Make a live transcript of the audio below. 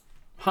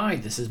Hi,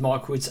 this is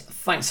Mark Woods.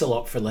 Thanks a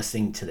lot for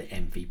listening to the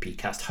MVP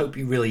cast. Hope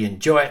you really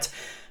enjoy it.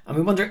 And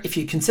we wonder if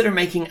you consider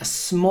making a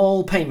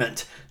small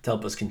payment to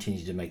help us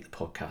continue to make the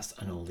podcast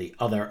and all the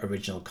other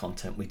original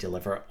content we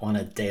deliver on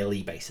a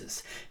daily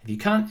basis. If you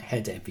can't,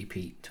 head to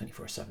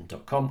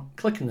mvp247.com,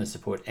 click on the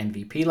support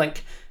MVP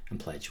link and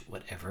pledge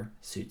whatever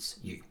suits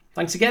you.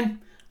 Thanks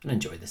again and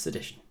enjoy this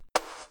edition.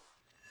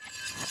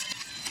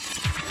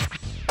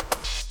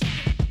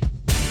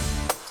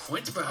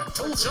 Whitburn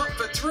pulls up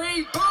for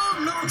three,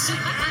 boom, knocks it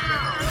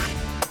down.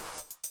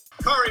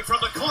 Curry from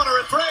the corner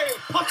at three,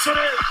 puts it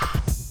in.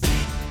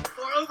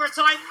 For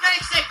overtime,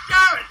 makes it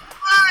Garrett,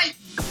 right.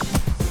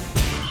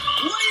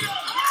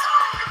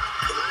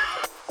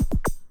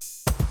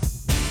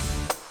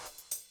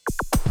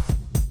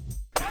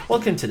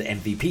 Welcome to the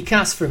MVP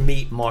cast from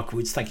me, Mark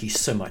Woods. Thank you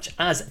so much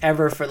as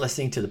ever for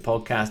listening to the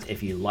podcast.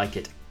 If you like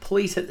it,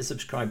 please hit the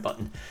subscribe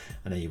button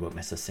and then you won't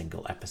miss a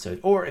single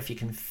episode. Or if you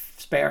can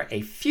spare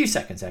a few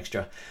seconds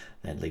extra,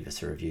 then leave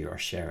us a review or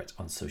share it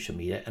on social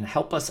media and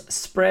help us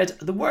spread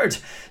the word.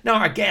 Now,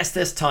 our guest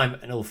this time,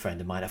 an old friend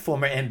of mine, a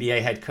former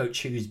NBA head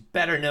coach who's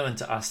better known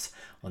to us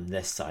on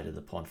this side of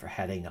the pond for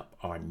heading up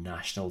our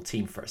national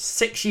team for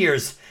 6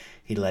 years.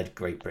 He led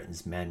Great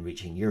Britain's men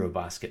reaching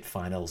Eurobasket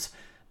finals,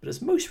 but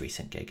his most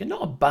recent gig, and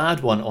not a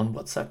bad one on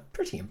what's a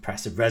pretty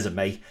impressive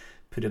resume,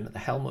 put him at the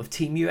helm of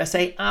Team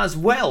USA as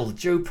well.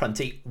 Joe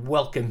Prunty,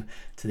 welcome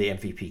to the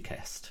MVP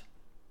cast.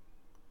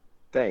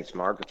 Thanks,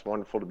 Mark. It's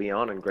wonderful to be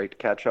on and great to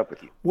catch up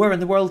with you. Where in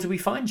the world do we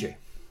find you?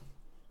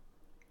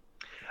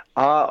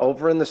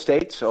 Over in the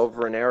States,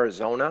 over in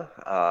Arizona,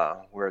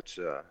 where it's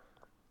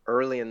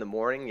early in the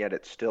morning, yet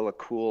it's still a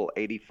cool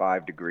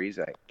 85 degrees.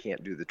 I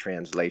can't do the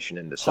translation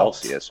into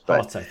Celsius,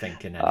 but hot, I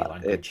think, in any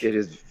language. It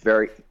is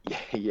very,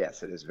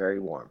 yes, it is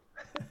very warm.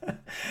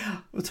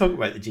 We'll talk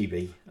about the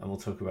GB and we'll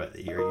talk about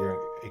your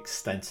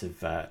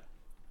extensive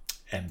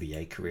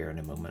NBA career in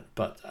a moment.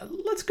 But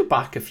let's go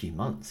back a few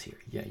months here.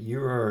 Yeah,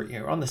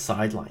 you're on the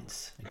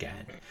sidelines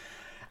again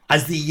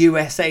as the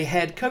USA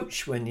head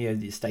coach when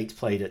the States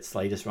played its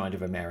latest round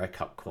of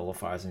AmeriCup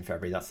qualifiers in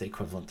February. That's the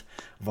equivalent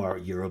of our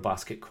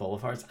Eurobasket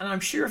qualifiers. And I'm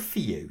sure for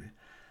you,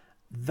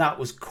 that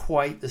was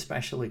quite the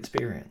special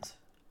experience.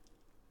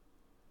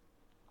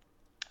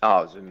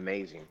 Oh, it was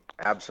amazing.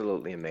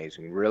 Absolutely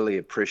amazing. Really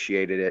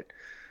appreciated it.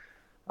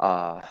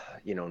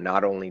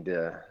 Not only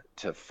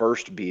to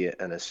first be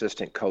an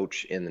assistant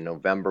coach in the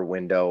November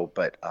window,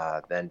 but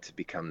then to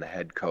become the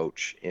head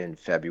coach in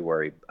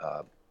February.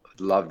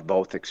 Loved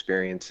both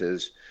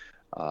experiences,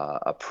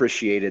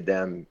 appreciated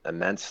them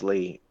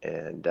immensely.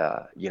 And,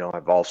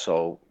 I've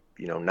also,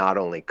 not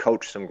only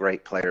coached some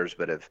great players,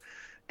 but have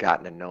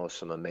gotten to know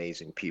some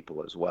amazing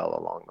people as well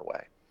along the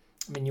way.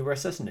 I mean, you were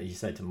assistant, as you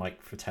said, to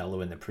Mike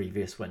Fratello in the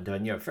previous window,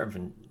 and for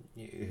everyone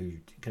who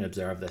can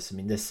observe this, I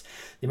mean, the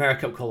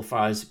AmeriCup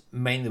qualifiers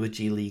mainly with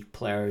G League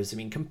players. I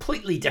mean,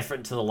 completely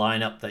different to the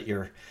lineup that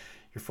your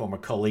former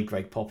colleague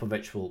Greg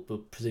Popovich will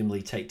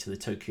presumably take to the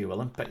Tokyo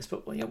Olympics.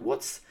 But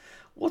what's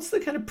the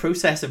kind of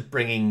process of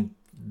bringing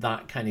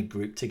that kind of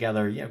group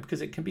together?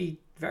 Because it can be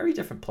very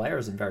different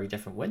players in very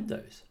different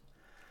windows.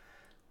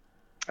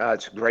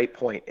 It's a great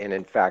point, and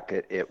in fact,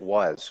 it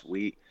was.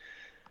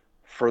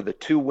 For the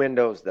two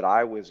windows that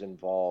I was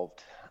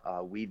involved,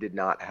 we did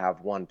not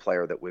have one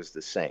player that was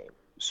the same.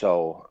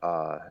 So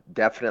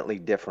definitely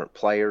different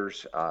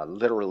players,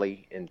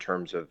 literally in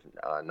terms of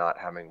not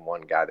having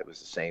one guy that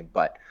was the same,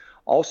 but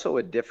also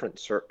a different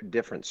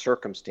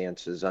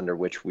circumstances under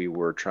which we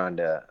were trying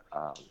to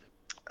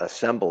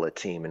assemble a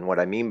team. And what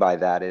I mean by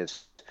that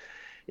is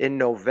in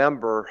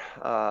November,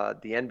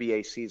 the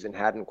NBA season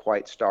hadn't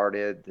quite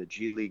started. The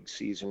G League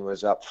season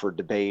was up for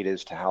debate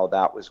as to how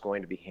that was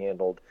going to be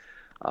handled.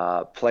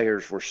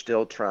 Players were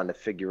still trying to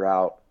figure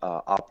out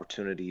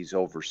opportunities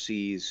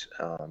overseas.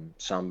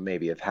 Some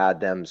maybe have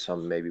had them,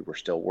 some maybe were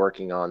still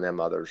working on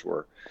them, others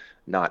were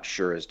not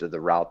sure as to the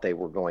route they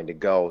were going to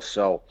go.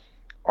 So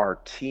our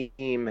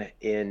team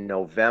in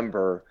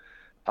November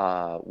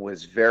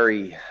was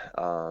very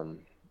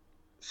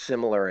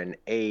similar in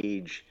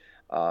age,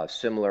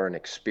 similar in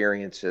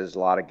experiences. A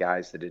lot of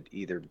guys that had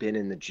either been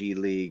in the G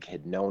League,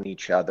 had known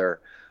each other.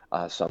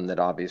 Some that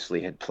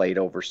obviously had played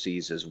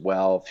overseas as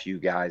well, a few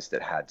guys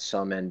that had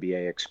some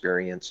NBA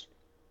experience.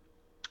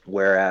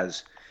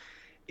 Whereas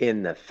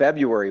in the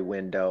February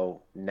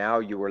window, now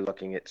you were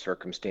looking at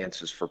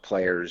circumstances for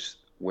players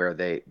where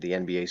the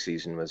NBA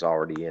season was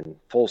already in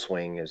full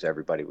swing, as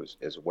everybody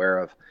is aware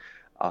of.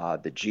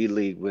 The G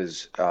League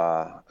was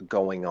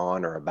going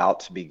on or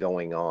about to be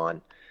going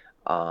on.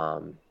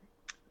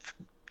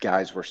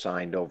 Guys were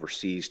signed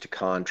overseas to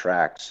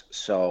contracts.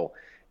 So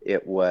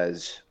it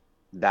was...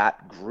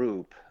 that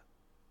group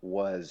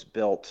was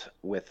built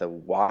with a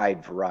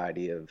wide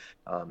variety of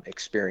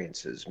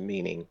experiences,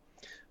 meaning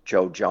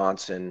Joe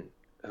Johnson,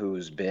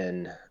 who's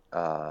been,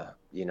 a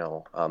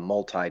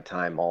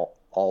multi-time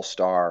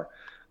all-star,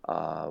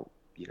 an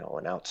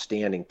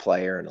outstanding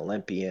player, an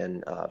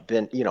Olympian,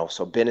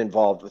 been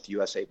involved with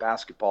USA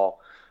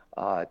Basketball,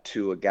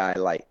 to a guy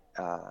like,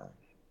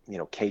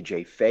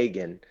 KJ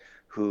Fagan,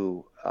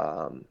 who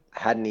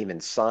hadn't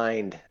even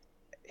signed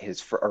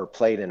or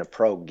played in a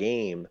pro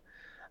game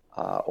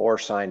or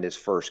signed his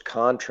first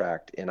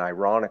contract. And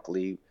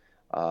ironically,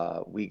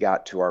 we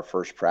got to our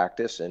first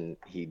practice and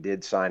he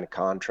did sign a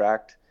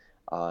contract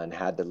and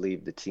had to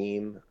leave the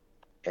team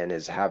and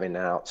is having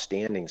an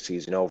outstanding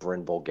season over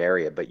in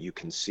Bulgaria. But you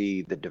can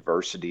see the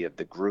diversity of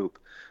the group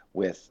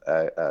with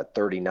a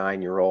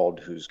 39-year-old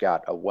who's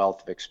got a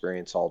wealth of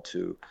experience all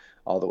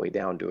the way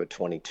down to a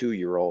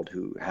 22-year-old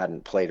who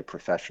hadn't played a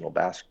professional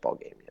basketball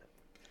game yet.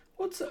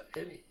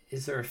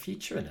 Is there a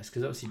future in this?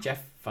 Because obviously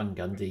Jeff Van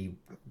Gundy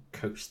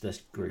coached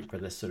this group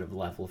at this sort of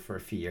level for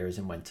a few years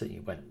and won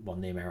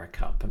the America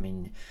Cup. I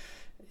mean,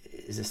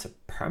 is this a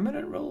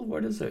permanent role?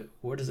 Where does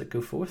it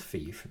go forth for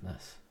you from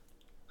this?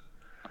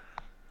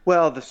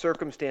 Well, the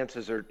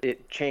circumstances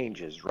it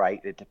changes,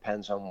 right? It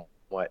depends on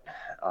what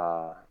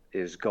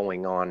is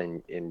going on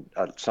in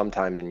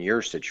sometime in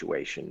your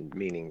situation.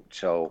 Meaning,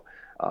 so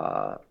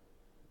the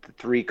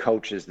three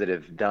coaches that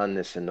have done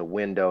this in the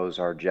windows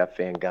are Jeff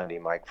Van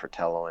Gundy, Mike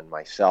Fratello, and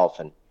myself.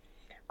 And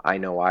I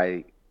know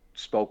I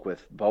spoke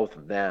with both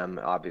of them.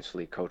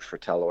 Obviously, Coach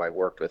Fratello, I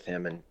worked with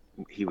him, and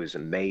he was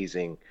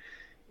amazing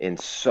in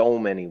so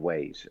many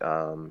ways.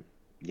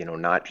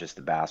 Not just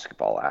the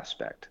basketball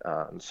aspect.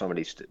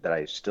 Somebody that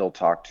I still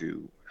talk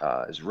to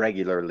as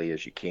regularly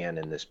as you can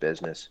in this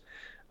business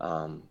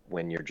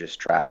when you're just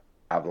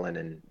traveling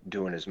and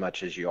doing as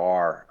much as you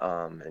are.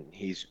 And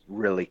he's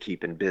really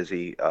keeping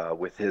busy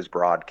with his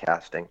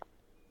broadcasting.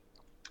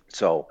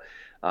 So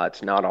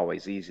it's not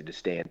always easy to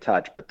stay in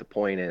touch. But the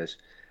point is,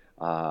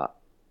 I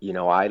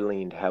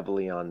leaned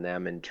heavily on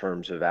them in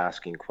terms of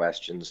asking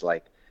questions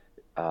like,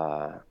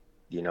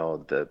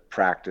 the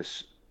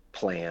practice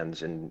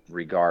plans in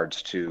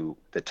regards to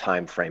the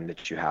time frame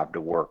that you have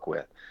to work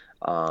with,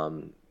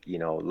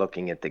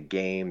 looking at the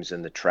games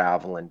and the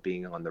travel and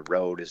being on the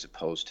road as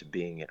opposed to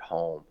being at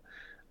home.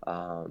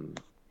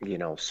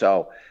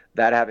 So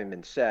that having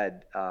been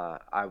said,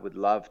 I would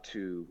love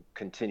to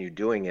continue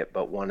doing it,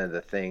 but one of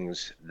the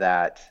things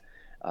that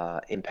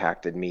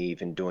impacted me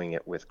even doing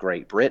it with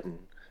Great Britain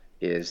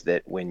is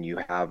that when you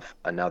have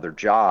another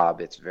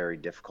job, it's very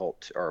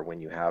difficult, or when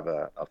you have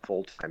a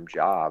full-time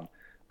job,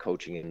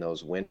 coaching in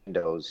those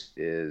windows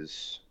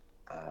is,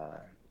 I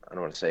don't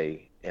want to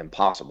say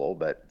impossible,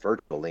 but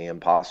virtually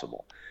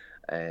impossible.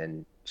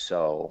 And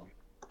so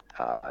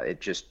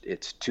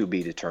it's to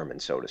be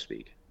determined, so to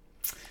speak.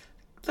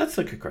 Let's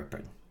look at Great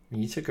Britain.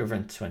 You took over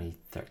in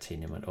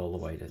 2013 and went all the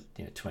way to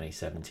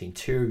 2017,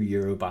 2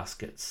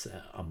 Eurobaskets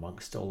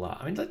amongst all that.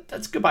 I mean,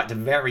 let's go back to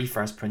very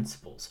first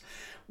principles.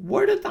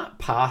 Where did that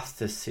path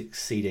to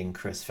succeeding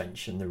Chris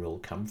Finch in the role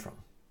come from?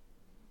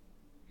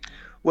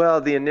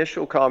 Well, the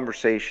initial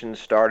conversation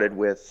started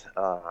with,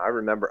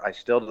 I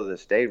still to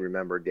this day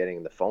remember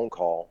getting the phone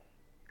call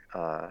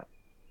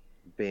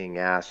being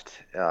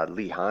asked.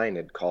 Lee Hine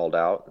had called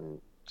out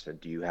and said,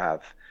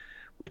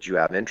 would you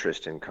have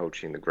interest in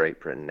coaching the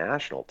Great Britain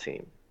national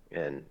team?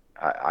 And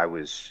I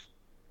was,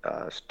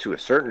 to a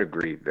certain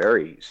degree,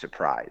 very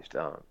surprised.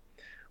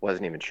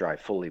 Wasn't even sure I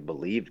fully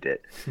believed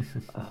it.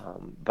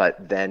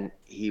 But then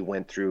he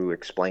went through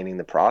explaining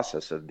the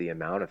process of the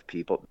amount of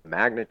people, the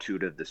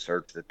magnitude of the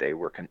search that they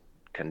were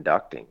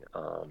conducting,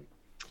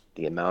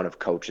 the amount of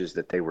coaches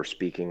that they were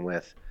speaking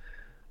with,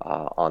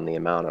 on the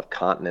amount of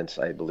continents.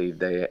 I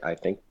believe I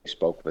think they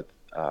spoke with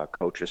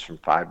coaches from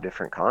 5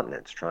 different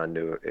continents, trying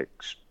to,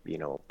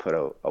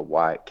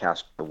 put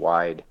cast a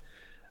wide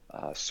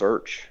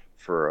search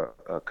for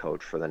a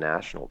coach for the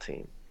national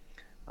team.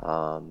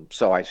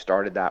 So I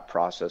started that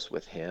process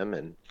with him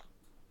and,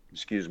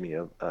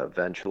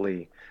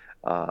 eventually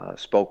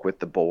spoke with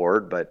the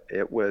board, but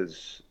it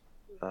was,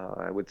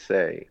 I would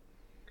say,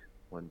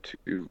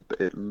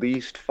 at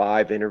least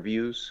 5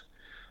 interviews.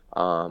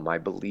 I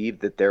believe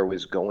that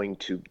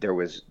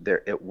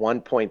at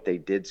one point they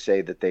did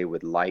say that they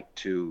would like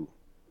to,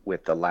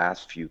 with the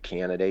last few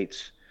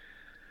candidates,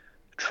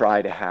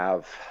 try to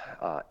have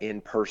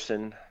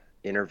in-person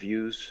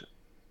interviews,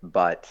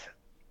 but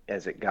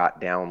as it got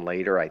down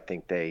later, I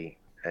think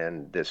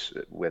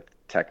with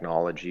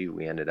technology,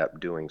 we ended up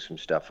doing some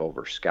stuff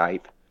over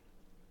Skype.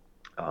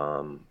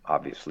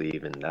 Obviously,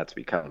 even that's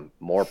become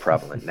more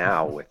prevalent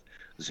now with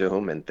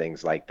Zoom and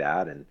things like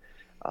that, and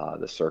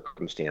the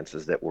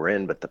circumstances that we're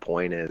in. But the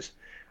point is,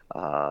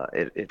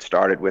 it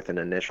started with an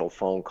initial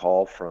phone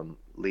call from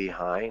Lee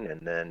Hine,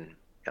 and then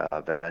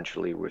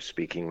eventually we're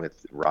speaking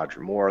with Roger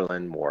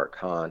Moreland, Warwick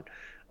Hahn,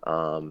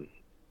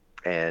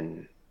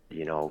 and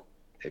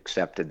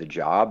accepted the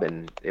job.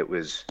 And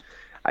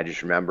I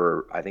just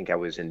remember, I think I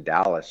was in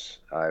Dallas.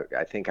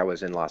 I think I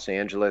was in Los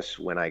Angeles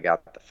when I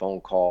got the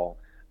phone call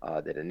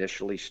that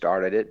initially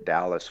started it.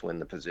 Dallas when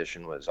the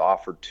position was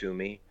offered to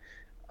me,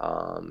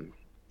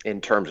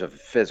 in terms of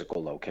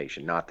physical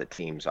location, not the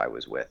teams I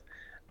was with.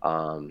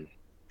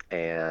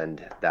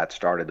 And that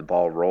started the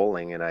ball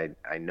rolling. And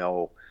I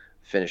know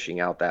finishing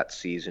out that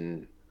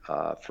season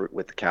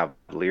with the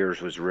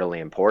Cavaliers was really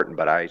important,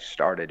 but I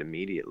started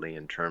immediately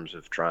in terms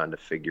of trying to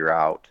figure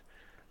out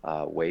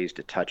ways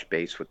to touch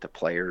base with the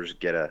players,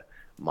 get a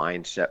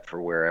mindset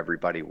for where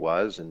everybody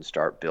was and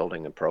start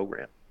building a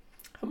program.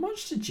 How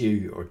much did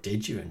you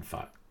in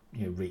fact,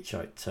 reach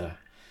out to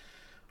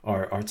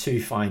our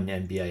two fine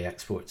NBA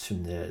experts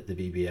from the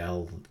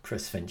BBL,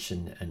 Chris Finch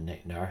and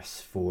Nick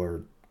Nurse,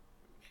 for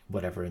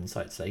whatever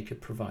insights they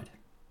could provide?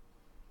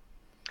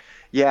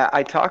 Yeah,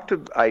 I've talked to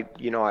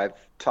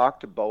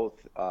both,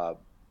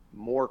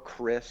 more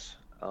Chris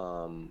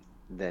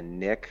than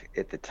Nick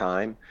at the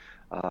time.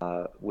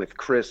 With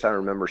Chris, I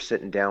remember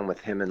sitting down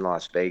with him in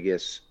Las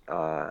Vegas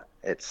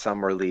at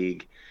Summer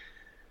League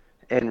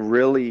and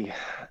really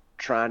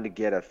trying to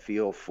get a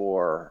feel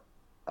for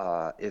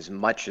as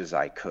much as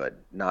I could.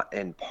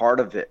 And part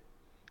of it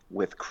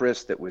with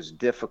Chris that was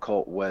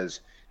difficult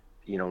was,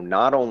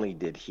 not only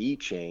did he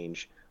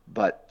change,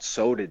 but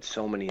so did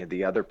so many of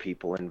the other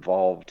people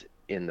involved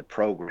in the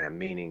program,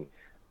 meaning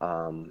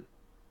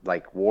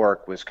like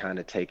Warwick was kind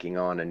of taking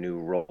on a new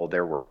role.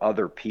 There were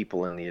other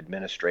people in the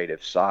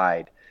administrative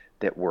side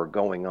that were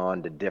going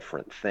on to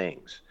different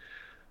things.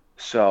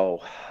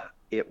 So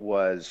it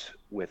was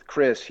with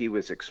Chris, he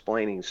was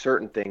explaining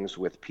certain things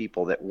with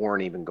people that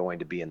weren't even going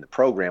to be in the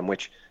program,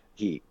 which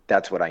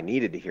that's what I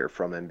needed to hear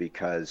from him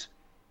because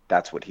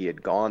that's what he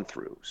had gone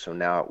through. So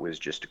now it was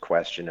just a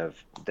question of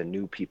the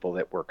new people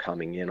that were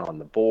coming in on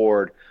the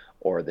board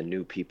or the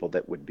new people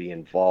that would be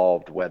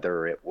involved,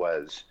 whether it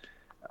was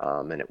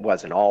and it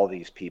wasn't all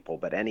these people,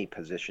 but any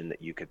position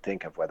that you could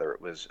think of, whether it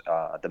was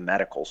the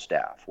medical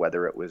staff,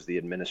 whether it was the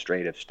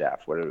administrative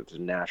staff, whether it was the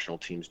national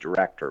team's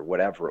director,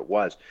 whatever it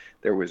was,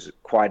 there was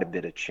quite a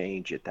bit of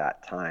change at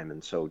that time.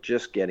 And so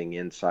just getting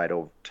insight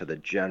over to the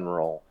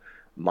general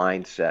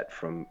mindset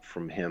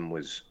from him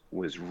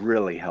was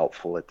really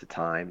helpful at the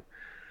time.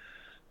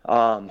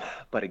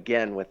 But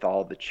again, with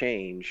all the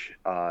change,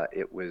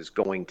 it was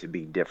going to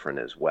be different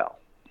as well.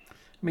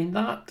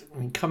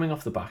 Coming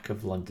off the back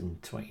of London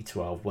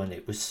 2012, when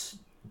it was,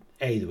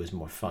 there was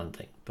more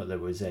funding, but there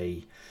was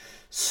a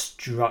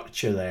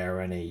structure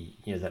there and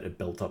that had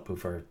built up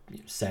over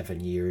 7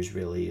 years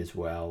really as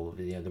well.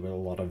 There were a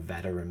lot of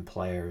veteran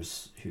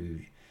players who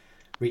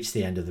reached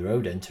the end of the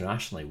road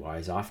internationally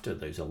wise after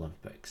those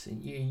Olympics.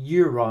 And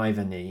you arrive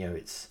and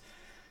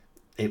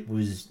it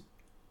was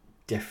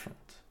different.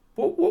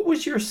 What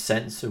was your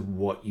sense of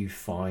what you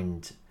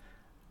find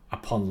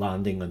upon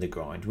landing on the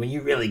ground, when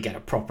you really get a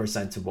proper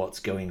sense of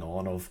what's going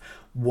on, of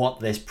what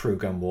this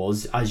program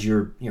was, as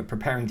you're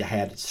preparing to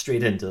head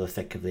straight into the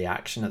thick of the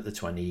action at the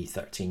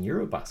 2013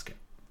 Eurobasket?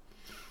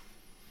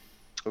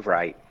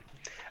 Right.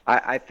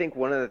 I think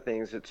one of the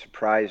things that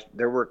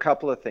there were a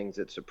couple of things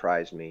that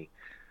surprised me.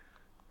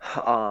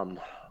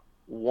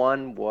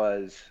 One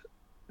was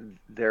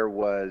there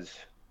was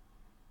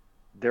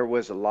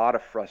a lot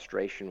of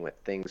frustration with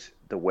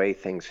the way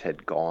things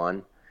had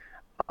gone.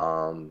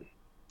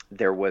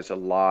 There was a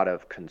lot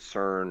of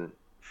concern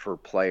for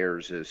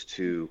players as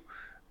to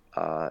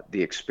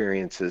the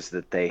experiences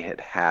that they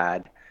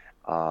had.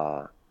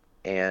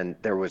 And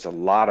there was a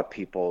lot of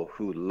people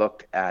who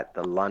looked at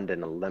the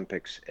London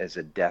Olympics as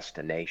a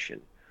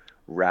destination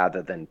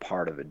rather than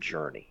part of a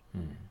journey.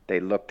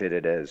 They looked at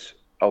it as,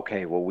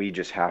 okay, well, we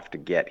just have to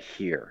get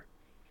here.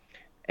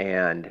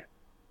 And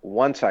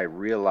once I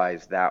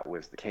realized that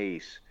was the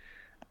case,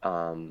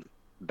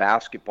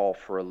 basketball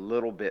for a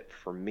little bit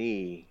for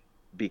me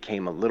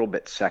became a little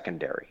bit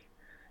secondary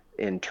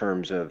in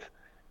terms of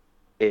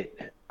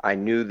it. I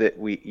knew that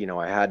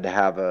I had to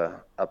have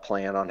a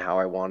plan on how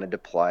I wanted to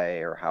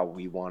play or how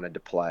we wanted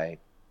to play.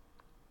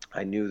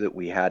 I knew that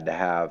we had to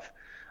have,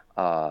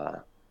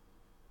 a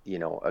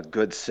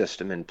good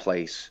system in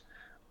place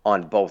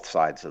on both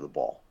sides of the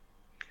ball.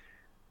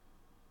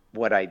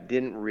 What I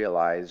didn't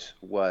realize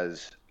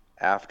was,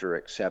 after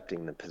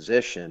accepting the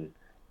position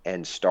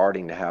and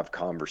starting to have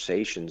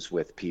conversations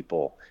with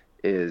people,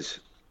 is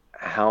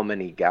how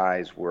many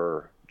guys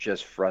were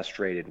just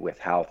frustrated with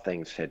how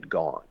things had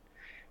gone.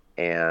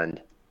 And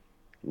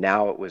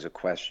now it was a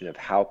question of,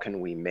 how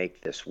can we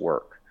make this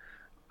work?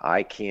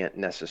 I can't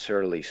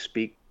necessarily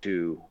speak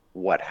to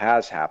what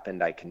has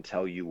happened. I can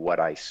tell you what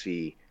I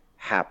see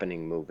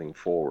happening moving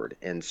forward.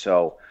 And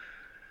so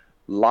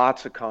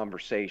lots of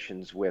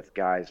conversations with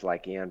guys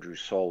like Andrew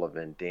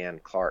Sullivan, Dan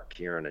Clark,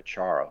 Kieran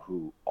Achara,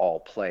 who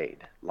all played.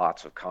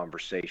 Lots of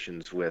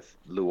conversations with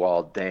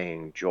Luol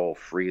Deng, Joel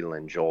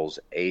Freeland, Joel's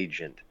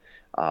agent,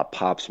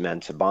 Pops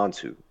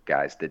Mensah-Bonsu,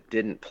 guys that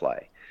didn't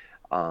play.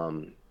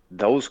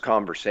 Those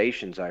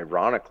conversations,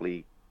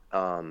 ironically,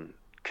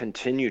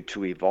 continued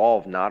to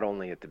evolve, not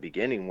only at the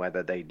beginning,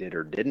 whether they did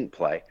or didn't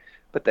play,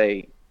 but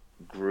they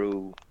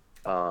grew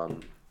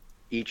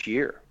each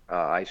year.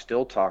 I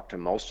still talk to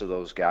most of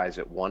those guys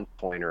at one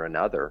point or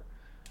another,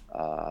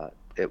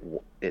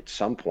 at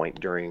some point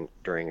during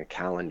a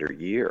calendar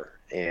year,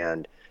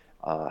 and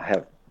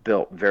have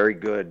built very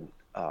good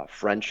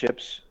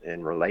friendships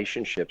and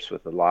relationships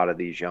with a lot of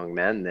these young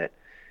men that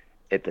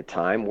at the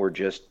time were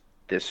just,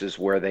 this is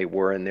where they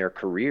were in their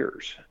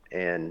careers,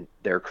 and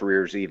their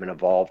careers even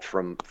evolved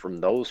from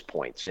those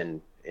points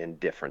in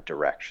different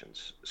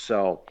directions.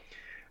 So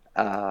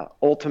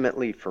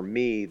ultimately for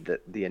me,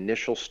 the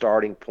initial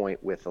starting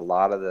point with a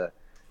lot of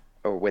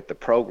or with the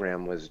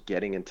program was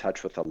getting in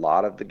touch with a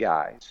lot of the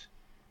guys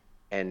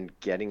and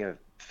getting a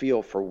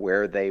feel for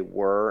where they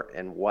were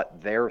and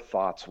what their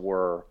thoughts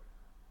were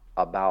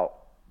about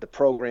the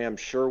program,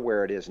 sure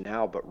where it is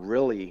now, but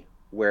really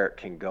where it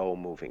can go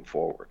moving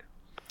forward.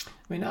 I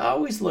mean, I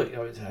always look,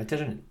 I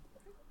did a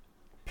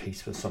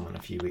piece with someone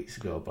a few weeks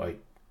ago about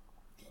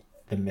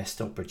the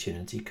missed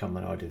opportunity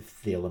coming out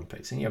of the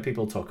Olympics. And, you know,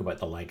 people talk about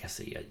the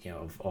legacy, you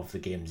know, of the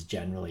games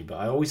generally, but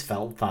I always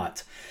felt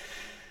that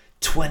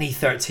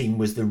 2013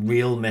 was the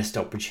real missed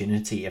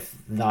opportunity if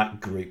that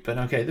group, and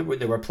okay,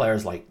 there were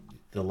players like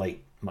the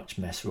late much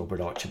missed Robert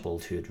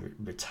Archibald who had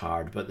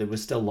retired, but there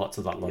was still lots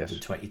of that London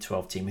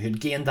 2012 team who'd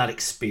gained that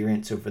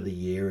experience over the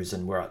years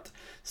and were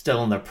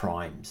still in their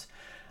primes,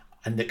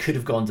 and that could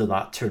have gone to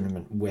that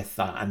tournament with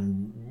that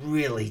and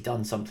really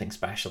done something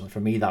special. And for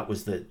me, that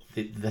was the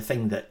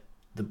thing that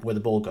where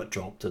the ball got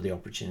dropped or the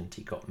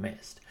opportunity got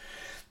missed.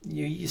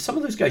 You some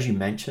of those guys you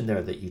mentioned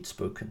there that you'd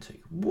spoken to,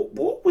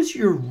 what was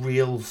your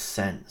real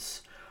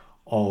sense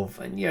of,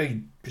 and you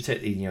know,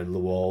 particularly, you know,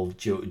 Luol,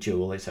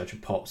 Joel, etc.,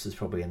 Pops is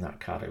probably in that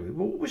category.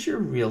 What was your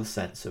real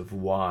sense of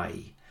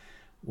why,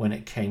 when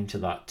it came to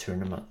that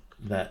tournament,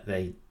 that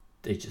they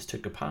just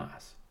took a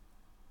pass?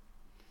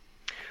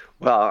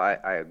 Well,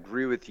 I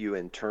agree with you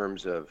in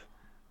terms of,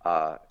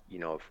 you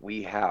know, if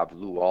we have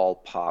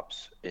Luol,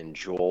 Pops, and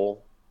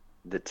Joel,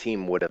 the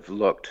team would have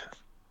looked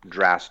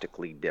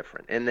drastically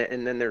different. And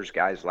then there's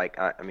guys like,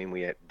 I mean,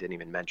 we didn't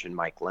even mention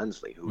Mike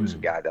Lensley, who was a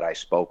guy that I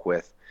spoke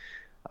with,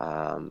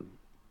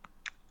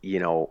 you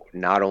know,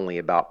 not only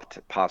about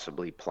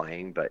possibly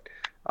playing, but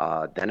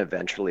then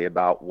eventually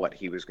about what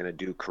he was going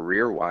to do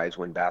career-wise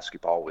when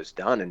basketball was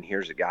done. And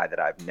here's a guy that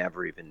I've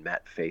never even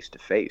met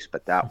face-to-face,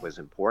 but that was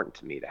important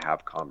to me to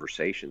have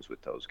conversations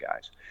with those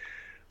guys.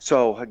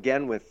 So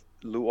again, with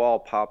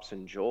Luol, Pops,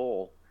 and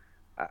Joel,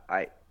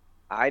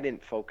 I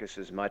didn't focus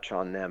as much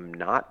on them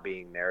not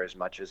being there as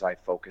much as I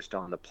focused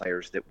on the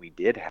players that we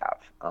did have.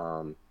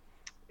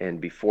 And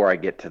before I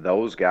get to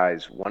those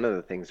guys, one of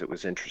the things that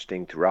was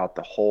interesting throughout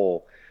the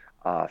whole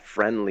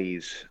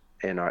friendlies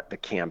and the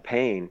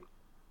campaign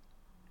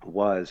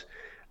was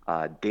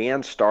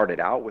Dan started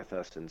out with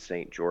us in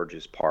St.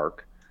 George's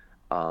Park,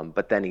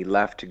 but then he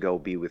left to go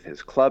be with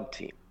his club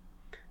team.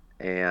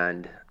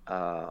 And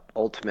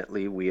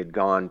ultimately, we had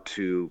gone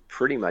to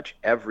pretty much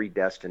every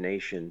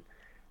destination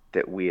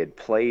that we had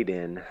played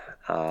in,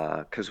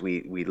 because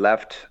we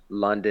left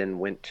London,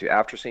 went to,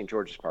 after St.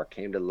 George's Park,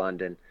 came to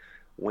London,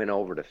 went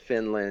over to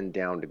Finland,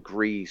 down to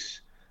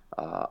Greece,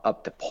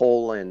 up to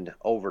Poland,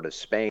 over to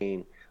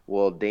Spain.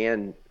 Well,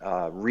 Dan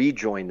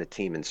rejoined the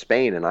team in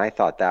Spain, and I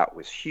thought that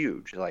was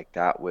huge. Like,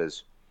 that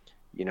was,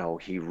 you know,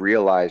 he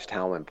realized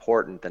how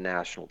important the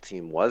national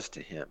team was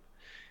to him.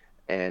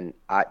 And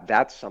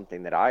that's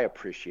something that I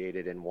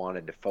appreciated and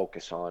wanted to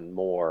focus on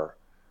more.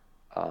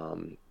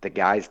 The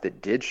guys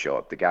that did show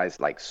up, the guys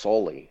like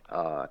Sully,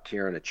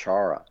 Kieran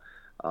Achara,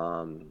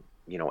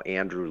 you know,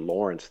 Andrew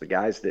Lawrence, the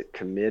guys that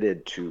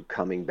committed to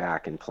coming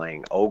back and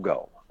playing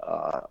Ogo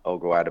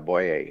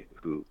Adeboye,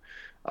 who,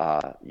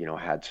 you know,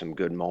 had some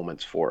good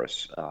moments for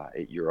us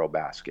at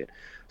Eurobasket.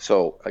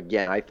 So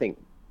again, I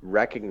think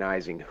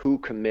recognizing who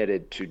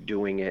committed to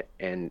doing it,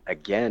 and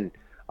again,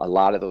 a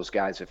lot of those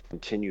guys have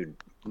continued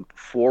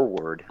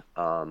forward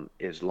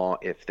as long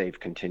if they've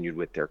continued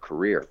with their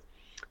career.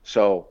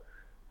 So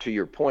to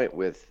your point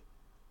with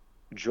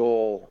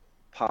Joel,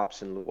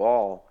 Pops, and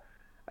Luol,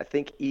 I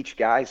think each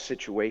guy's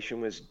situation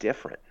was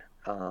different.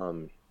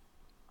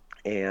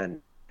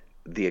 And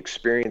the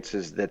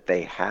experiences that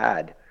they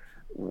had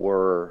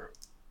were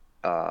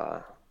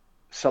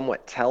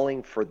somewhat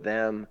telling for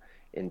them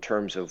in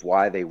terms of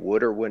why they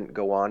would or wouldn't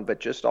go on, but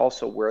just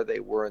also where they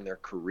were in their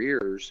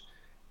careers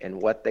and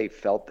what they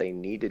felt they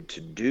needed to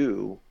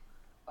do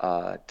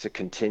to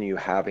continue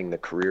having the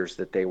careers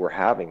that they were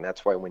having.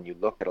 That's why when you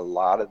look at a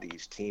lot of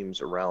these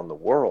teams around the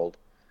world,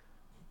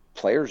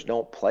 players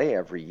don't play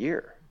every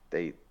year.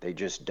 They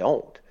just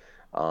don't.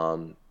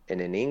 And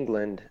in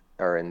England,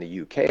 or in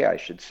the UK, I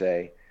should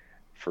say,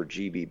 for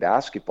GB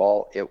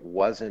basketball, it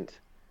wasn't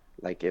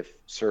like if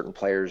certain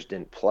players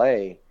didn't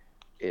play,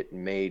 it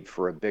made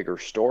for a bigger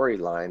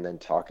storyline than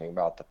talking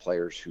about the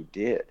players who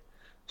did.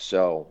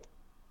 So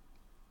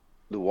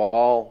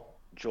Luol,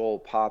 Joel,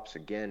 Pops,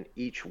 again,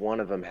 each one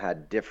of them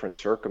had different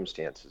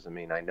circumstances. I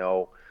mean, I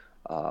know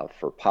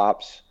for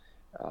Pops,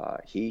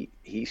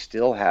 he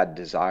still had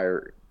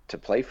desire to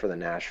play for the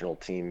national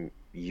team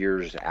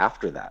years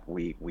after that.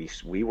 We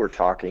were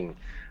talking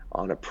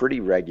on a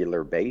pretty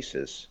regular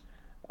basis,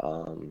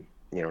 you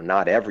know,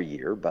 not every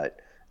year,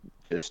 but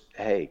just,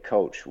 hey,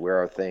 coach,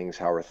 where are things?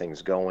 How are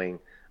things going?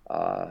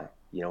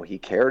 You know, he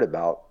cared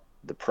about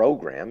the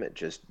program. It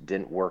just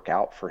didn't work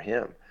out for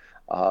him.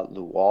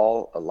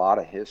 Luol, a lot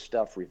of his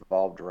stuff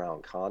revolved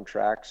around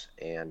contracts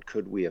and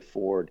could we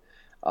afford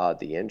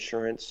the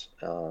insurance?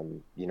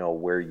 You know,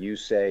 where you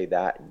say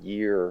that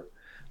year,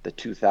 the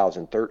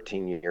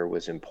 2013 year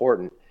was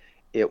important,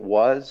 it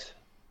was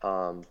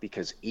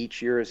because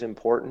each year is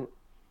important,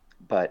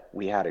 but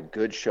we had a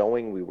good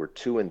showing. We were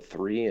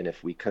 2-3, and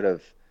if we could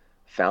have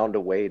found a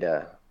way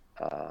to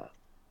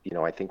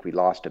I think we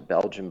lost to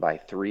Belgium by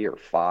 3 or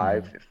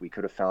 5. If we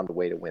could have found a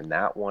way to win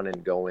that one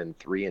and go in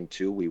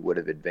 3-2, we would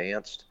have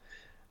advanced.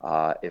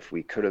 If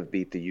we could have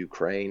beat the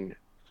Ukraine,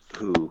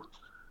 who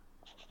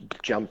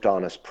jumped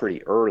on us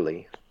pretty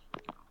early,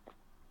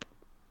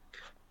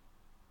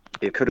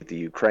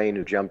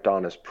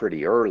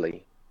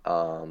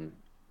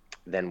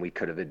 then we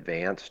could have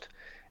advanced,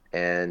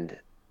 and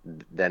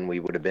then we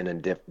would have been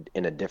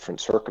in a different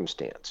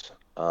circumstance.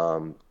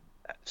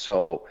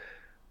 So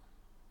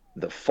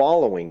the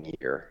following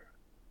year,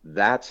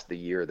 that's the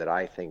year that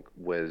I think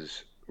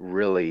was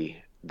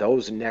really,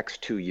 those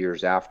next 2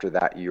 years after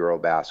that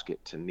Eurobasket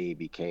to me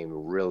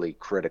became really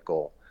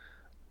critical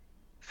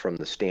from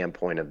the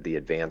standpoint of the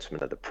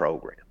advancement of the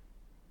program.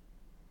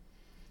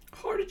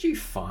 How did you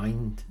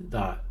find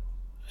that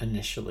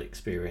initial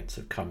experience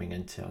of coming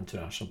into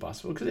international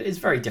basketball? Because it's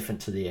very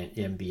different to the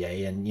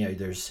NBA, and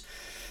there's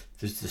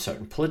a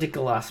certain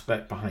political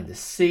aspect behind the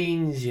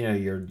scenes.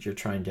 You're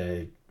trying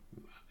to,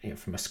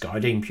 from a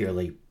scouting,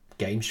 purely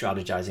game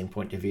strategizing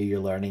point of view, you're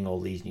learning all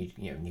these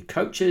new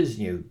coaches,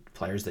 new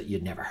players that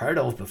you'd never heard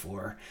of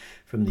before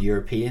from the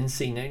European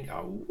scene.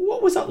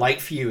 What was that like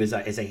for you as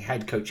a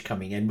head coach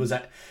coming in? Was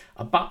it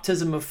a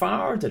baptism of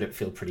fire, or did it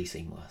feel pretty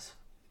seamless?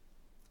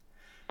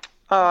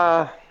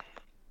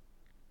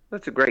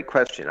 That's a great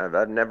question.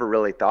 I've never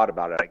really thought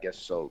about it. I guess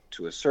so.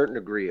 To a certain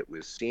degree, it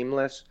was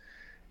seamless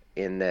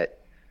in that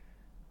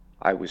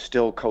I was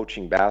still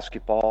coaching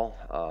basketball.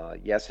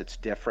 Yes, it's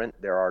different.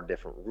 There are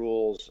different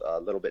rules, a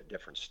little bit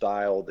different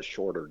style. The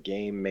shorter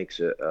game makes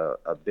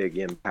a big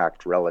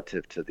impact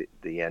relative to the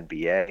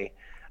NBA.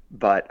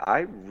 But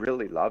I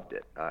really loved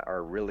it. I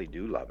really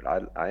do love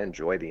it. I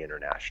enjoy the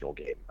international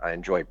game. I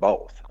enjoy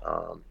both.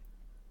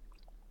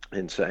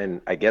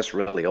 And I guess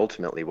really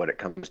ultimately what it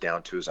comes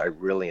down to is I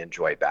really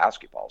enjoy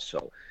basketball.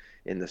 So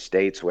in the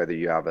States, whether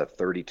you have a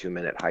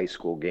 32-minute high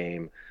school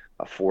game,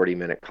 a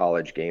 40-minute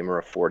college game, or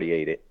a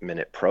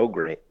 48-minute pro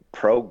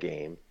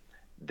game,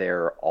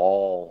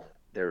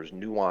 there's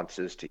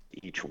nuances to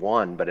each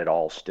one, but it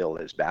all still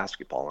is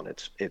basketball, and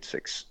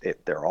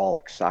they're all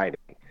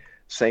exciting.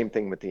 Same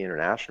thing with the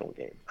international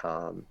game.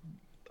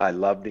 I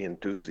love the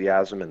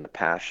enthusiasm and the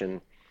passion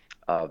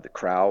of the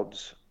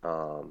crowds.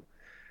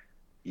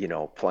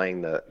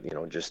 Playing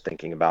just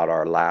thinking about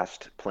our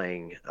last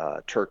playing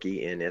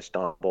Turkey in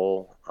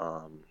Istanbul,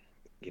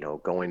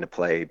 going to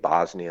play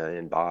Bosnia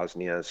in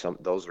Bosnia.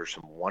 Those are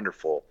some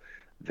wonderful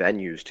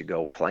venues to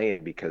go play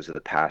in because of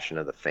the passion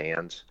of the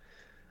fans.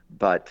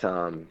 But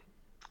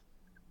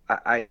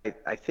I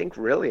think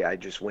really I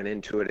just went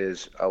into it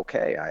as,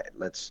 okay,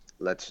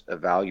 let's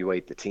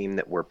evaluate the team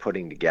that we're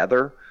putting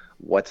together.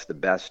 What's the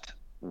best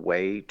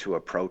way to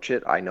approach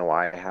it? I know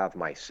I have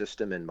my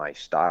system and my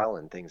style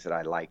and things that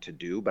I like to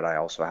do, but I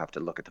also have to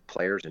look at the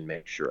players and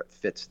make sure it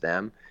fits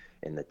them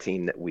and the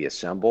team that we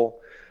assemble.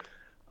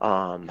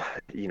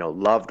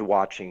 Loved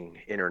watching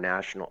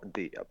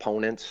the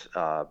opponents,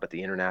 but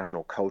the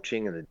international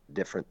coaching and the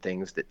different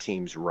things that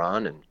teams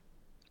run, and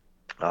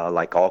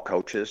like all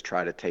coaches,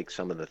 try to take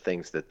some of the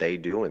things that they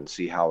do and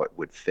see how it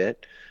would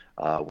fit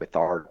with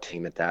our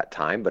team at that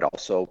time, but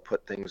also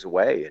put things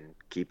away and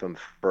keep them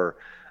for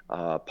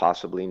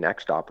possibly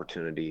next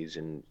opportunities,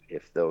 and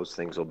if those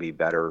things will be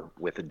better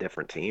with a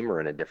different team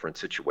or in a different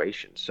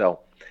situation. So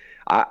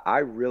I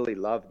really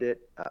loved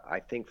it. I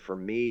think for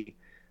me,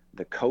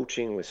 the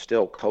coaching was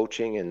still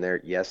coaching, and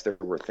there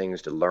were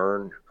things to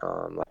learn,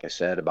 like I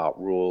said,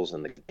 about rules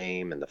and the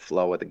game and the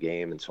flow of the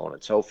game and so on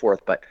and so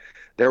forth. But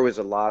there was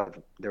a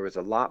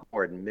lot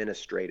more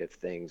administrative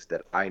things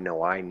that I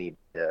know I need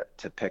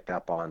to pick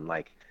up on,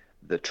 like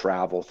the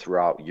travel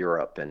throughout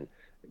Europe and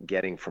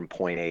getting from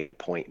point A to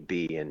point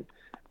B, and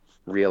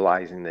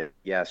realizing that,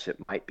 yes, it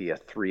might be a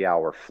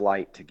 3-hour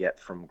flight to get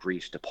from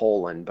Greece to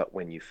Poland, but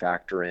when you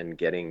factor in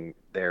getting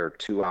there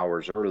 2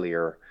 hours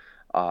earlier,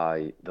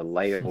 the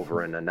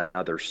layover in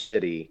another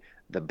city,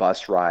 the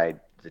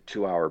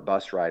 2-hour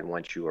bus ride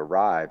once you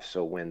arrive.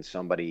 So when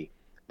somebody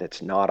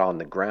that's not on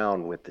the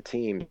ground with the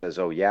team says,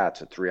 oh yeah,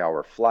 it's a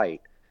 3-hour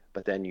flight,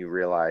 but then you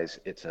realize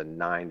it's a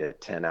 9 to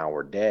 10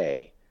 hour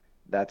day,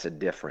 that's a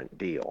different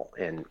deal.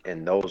 And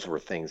those were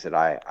things that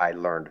I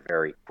learned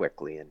very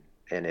quickly,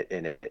 and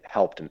it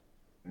helped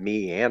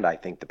me, and I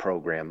think the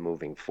program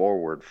moving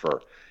forward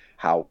for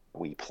how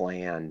we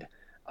planned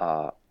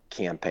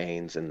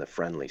campaigns and the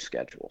friendly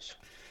schedules.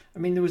 I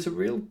mean, there was a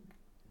real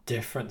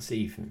difference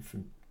even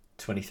from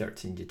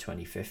 2013 to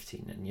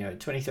 2015, and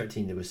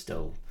 2013 there was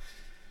still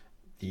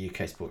the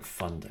UK sport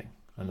funding,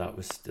 and that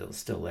was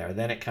still there.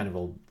 Then it kind of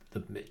all,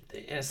 in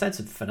a sense,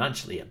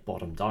 financially it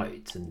bottomed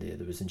out, and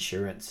there was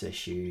insurance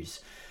issues.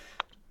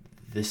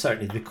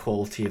 Certainly the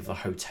quality of the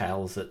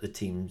hotels that the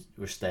teams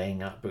were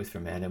staying at, both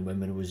for men and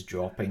women, was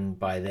dropping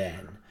by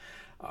then.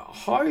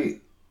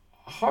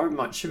 How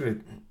much of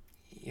it,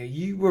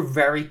 you were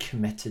very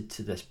committed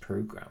to this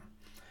program,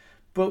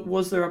 but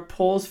was there a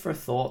pause for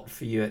thought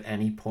for you at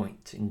any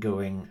point in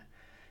going,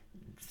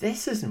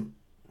 this is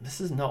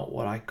not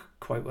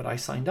quite what I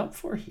signed up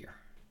for here?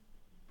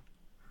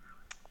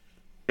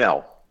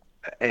 No,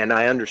 and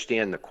I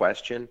understand the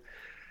question.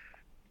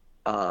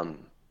 Um,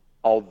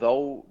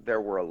 Although there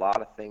were a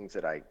lot of things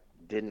that I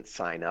didn't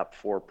sign up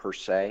for per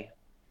se,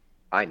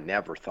 I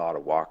never thought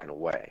of walking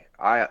away.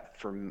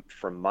 From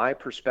my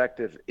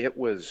perspective, it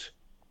was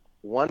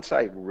once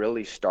I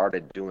really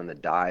started doing the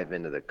dive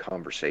into the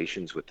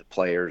conversations with the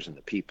players and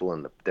the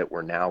people that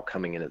were now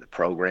coming into the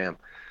program.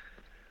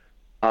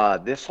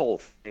 This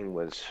whole thing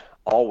was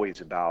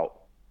always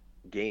about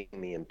gaining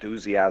the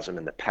enthusiasm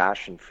and the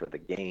passion for the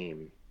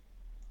game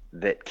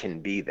that can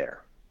be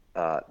there.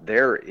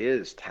 There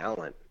is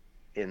talent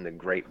in the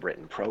Great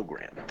Britain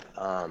program.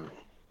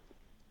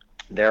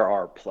 There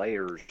are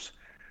players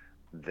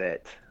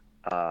that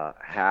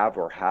have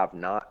or have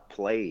not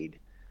played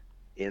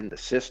in the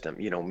system,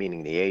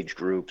 meaning the age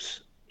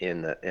groups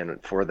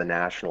for the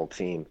national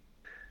team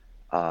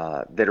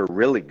that are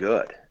really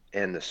good.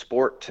 And the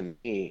sport to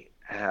me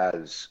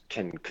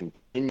can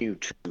continue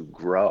to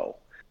grow.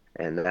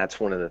 And that's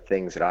one of the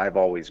things that I've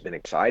always been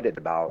excited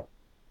about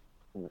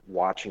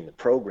watching the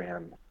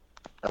program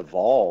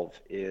evolve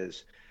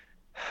is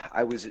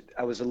I was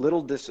a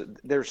little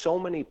there's so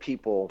many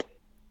people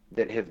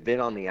that have been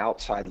on the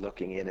outside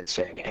looking in and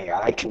saying, hey,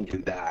 I can do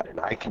that and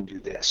I can do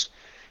this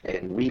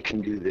and we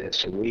can do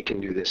this and we can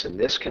do this and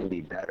this can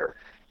be better.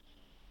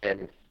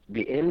 And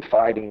the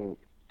infighting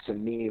to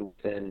me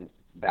within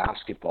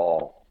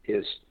basketball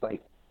is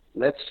like,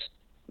 let's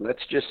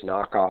just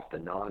knock off the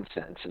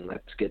nonsense and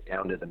let's get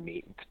down to the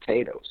meat and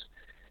potatoes.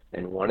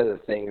 And one of the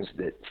things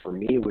that for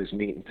me was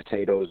meat and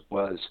potatoes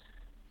was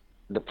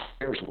the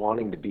players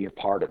wanting to be a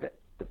part of it.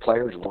 The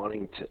players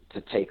wanting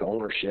to take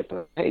ownership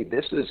of, hey,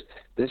 this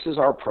is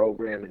our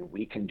program and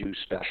we can do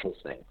special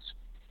things.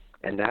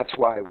 And that's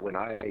why when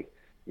I,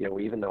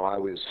 even though I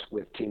was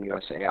with Team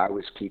USA, I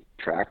was keeping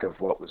track of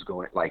what was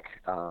going, like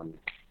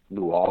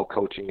Lual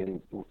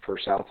coaching for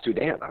South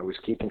Sudan. I was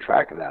keeping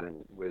track of that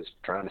and was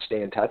trying to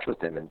stay in touch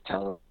with him and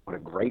tell him what a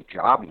great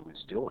job he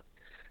was doing.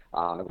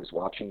 I was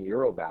watching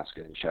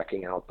Eurobasket and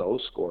checking out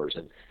those scores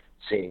and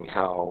seeing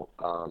how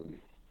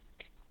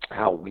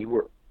we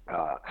were,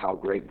 how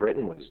Great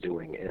Britain was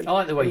doing. And I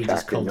like the way you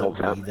just called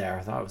it we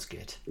there. That was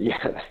good.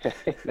 Yeah,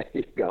 there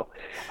you go.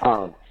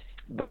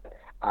 But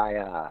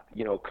I,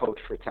 Coach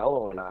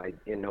Fratello and I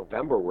in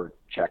November were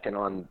checking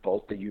on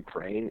both the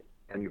Ukraine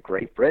and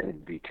Great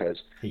Britain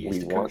because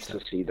we want to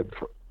see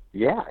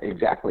yeah,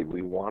 exactly.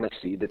 We want to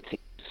see the team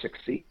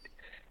succeed.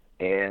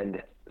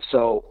 And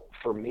so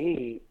for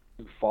me,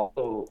 to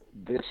follow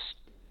this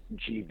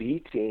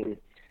GB team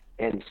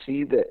and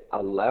see that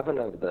 11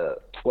 of the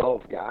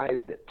 12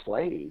 guys that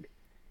played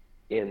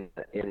in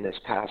this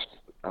past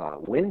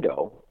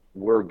window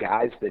were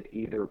guys that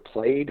either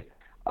played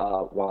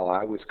while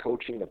I was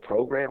coaching the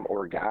program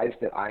or guys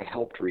that I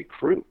helped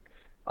recruit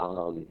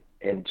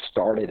and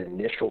started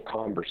initial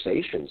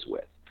conversations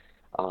with.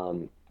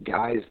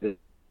 Guys that,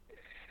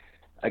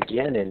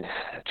 again, in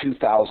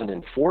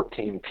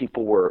 2014,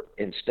 people were,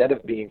 instead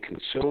of being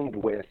consumed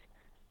with,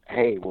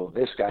 hey, well,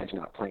 this guy's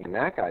not playing,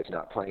 that guy's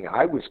not playing,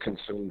 I was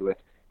consumed with,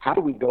 how do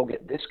we go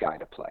get this guy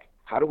to play?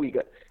 How do we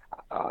get,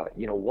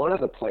 one of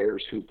the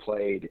players who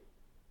played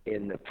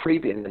in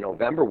the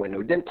November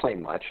window, didn't play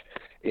much,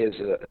 is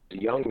a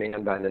young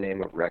man by the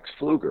name of Rex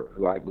Pfluger,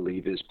 who I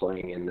believe is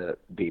playing in the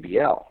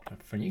BBL.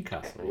 For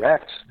Newcastle.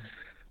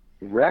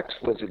 Rex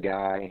was a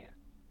guy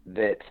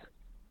that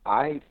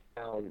I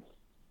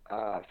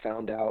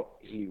found out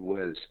he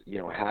was,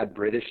 had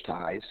British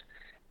ties,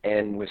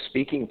 and was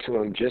speaking to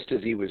him just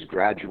as he was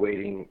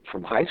graduating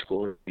from high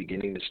school and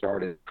beginning to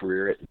start his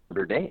career at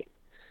Notre Dame.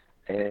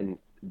 And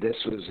this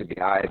was a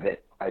guy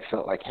that I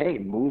felt like, hey,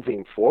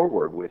 moving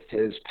forward with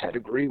his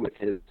pedigree, with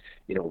his,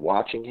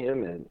 watching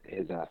him and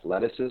his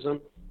athleticism,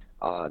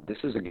 this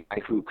is a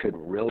guy who could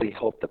really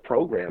help the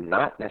program,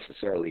 not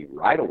necessarily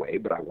right away,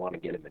 but I want to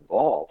get him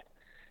involved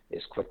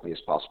as quickly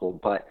as possible,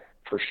 but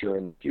for sure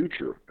in the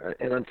future.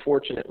 And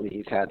unfortunately,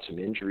 he's had some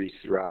injuries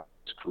throughout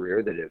his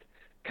career that have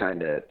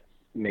kind of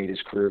made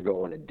his career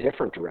go in a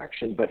different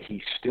direction, but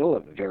he's still a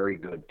very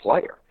good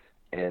player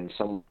and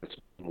someone that's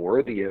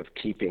worthy of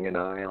keeping an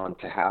eye on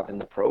to have in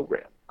the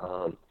program.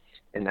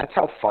 And that's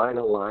how fine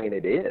a line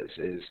it is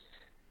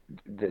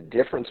the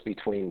difference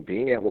between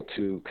being able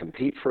to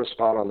compete for a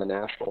spot on the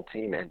national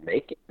team and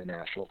making the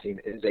national team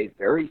is a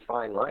very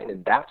fine line.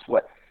 And that's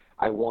what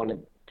I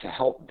wanted to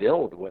help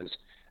build, was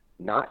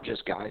not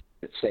just guys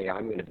that say,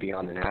 I'm going to be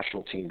on the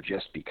national team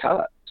just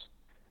because,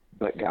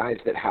 but guys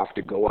that have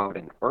to go out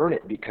and earn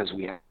it because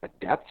we have a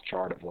depth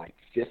chart of like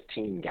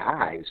 15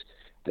 guys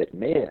that,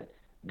 man,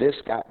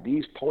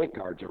 these point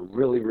guards are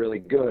really, really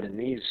good, and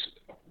these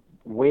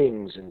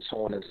wings and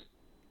so on and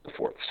so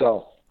forth.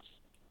 So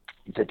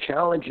the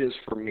challenges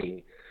for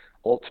me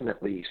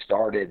ultimately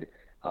started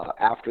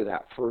after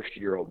that first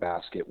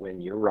Eurobasket,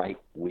 when you're right,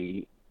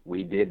 we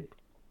did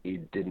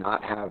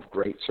not have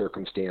great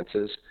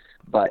circumstances,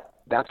 but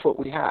that's what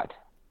we had.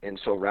 And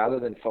so rather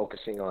than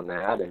focusing on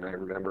that, and I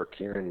remember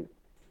Kieran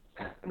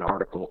had an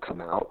article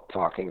come out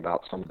talking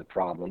about some of the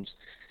problems,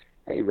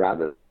 hey,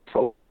 rather than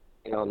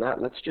focusing on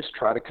that, let's just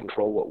try to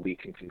control what we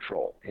can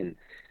control. And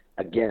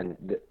again,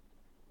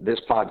 this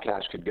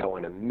podcast could go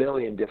in a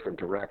million different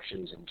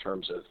directions in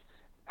terms of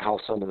how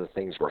some of the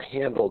things were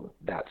handled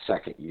that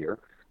second year,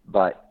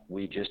 but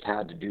we just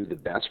had to do the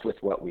best with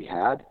what we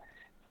had.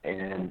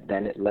 And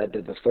then it led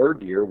to the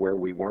third year where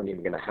we weren't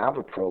even going to have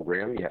a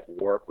program, yet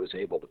Warwick was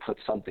able to put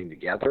something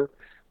together.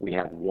 We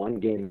had one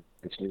game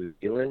against New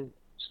Zealand.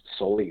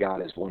 Sully got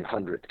his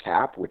 100th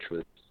cap, which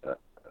was a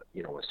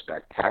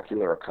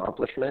spectacular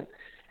accomplishment.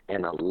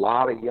 And a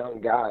lot of young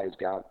guys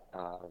got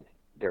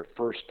their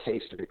first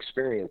taste of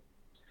experience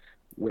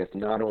with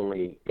not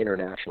only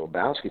international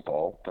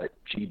basketball, but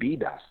GB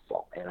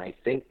basketball. And I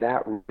think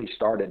that really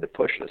started to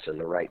push us in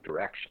the right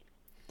direction.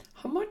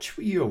 How much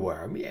were you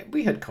aware? I mean,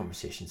 we had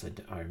conversations,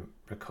 I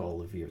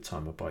recall, of your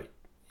time about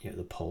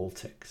the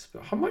politics.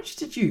 But how much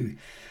did you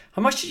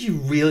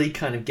really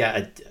kind of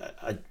get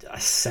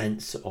a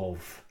sense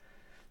of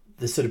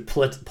the sort of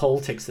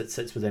politics that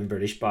sits within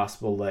British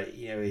basketball that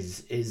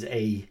is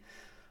a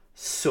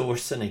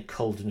source and a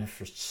cauldron of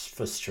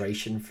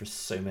frustration for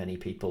so many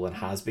people and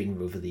has been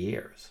over the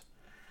years?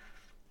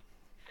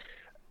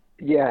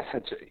 Yes,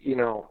 it's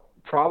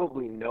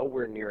probably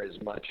nowhere near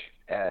as much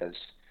as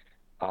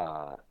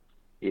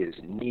is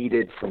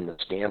needed from the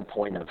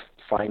standpoint of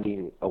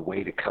finding a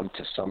way to come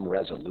to some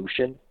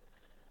resolution,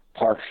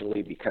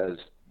 partially because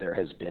there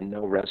has been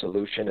no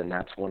resolution, and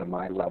that's one of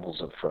my levels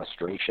of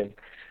frustration,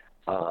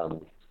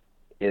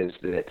 is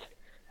that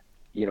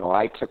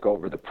I took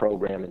over the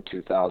program in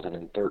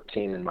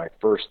 2013, and my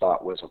first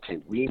thought was, okay,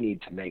 we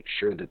need to make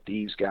sure that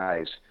these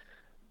guys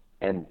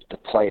and the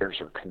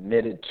players are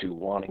committed to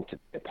wanting to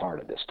be a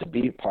part of this, to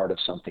be a part of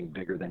something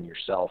bigger than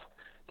yourself,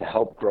 to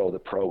help grow the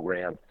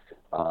program,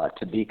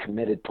 to be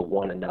committed to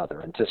one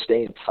another and to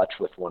stay in touch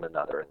with one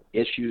another. And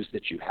issues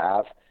that you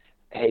have,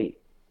 hey,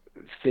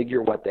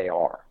 figure what they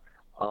are.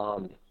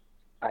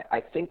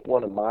 I think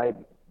one of my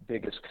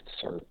biggest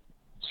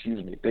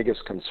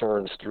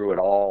concerns through it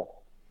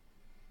all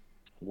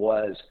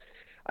was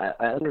I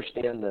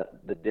understand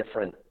the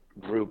different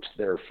groups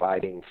that are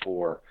fighting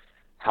for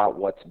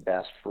what's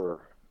best for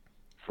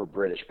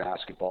British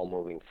basketball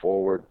moving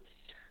forward.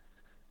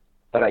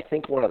 But I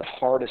think one of the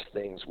hardest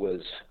things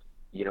was,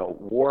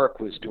 Warwick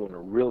was doing a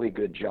really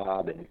good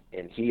job, and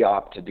he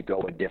opted to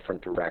go a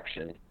different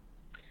direction.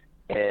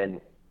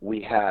 And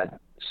we had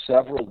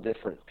several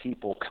different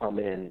people come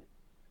in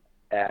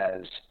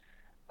as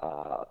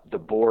the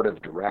board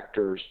of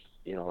directors.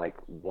 Like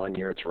one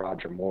year it's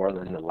Roger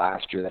Moreland. The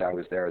last year that I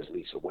was there is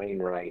Lisa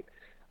Wainwright.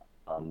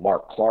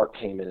 Mark Clark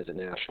came in as a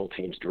national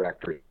teams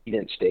director. He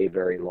didn't stay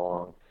very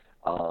long.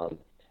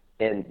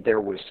 And there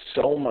was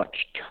so much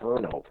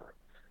turnover.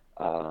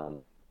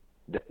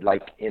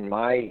 Like in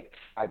my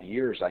 5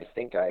 years, I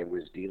think I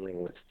was dealing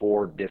with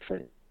 4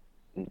 different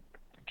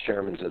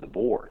chairmen of the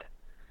board.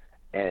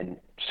 And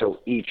so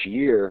each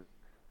year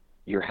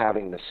you're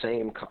having the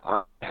same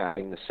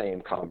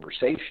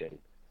conversation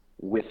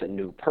with a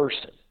new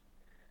person.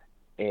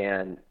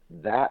 And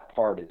that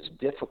part is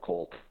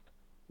difficult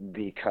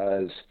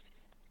because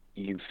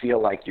you feel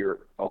like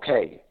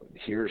okay,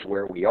 here's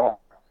where we are,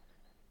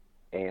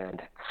 and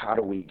how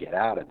do we get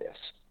out of this?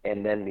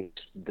 And then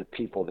the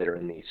people that are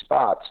in these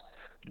spots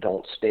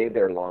don't stay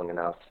there long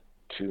enough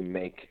to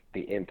make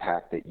the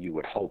impact that you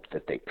would hope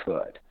that they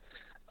could.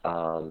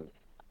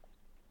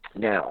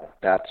 Now,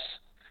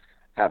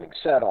 having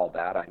said all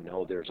that, I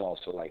know there's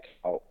also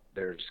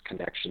there's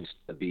connections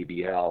to the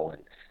BBL,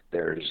 and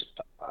there's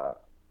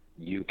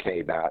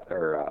UK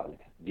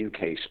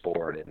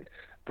sport and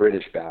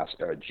British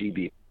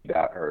GB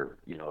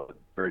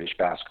British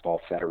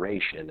Basketball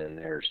Federation, and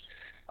there's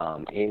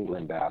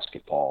England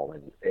basketball,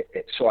 and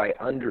so I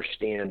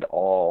understand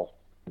all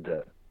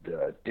the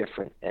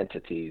different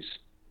entities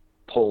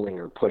pulling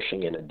or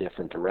pushing in a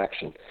different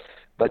direction,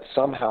 but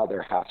somehow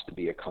there has to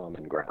be a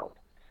common ground.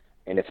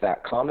 And if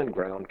that common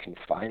ground can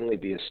finally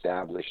be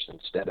established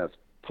instead of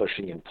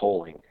pushing and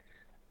pulling,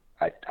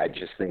 I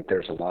just think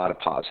there's a lot of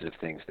positive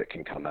things that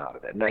can come out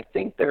of it. And I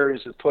think there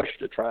is a push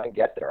to try and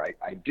get there.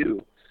 I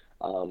do,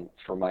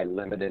 for my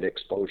limited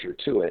exposure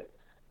to it.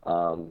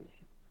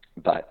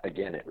 But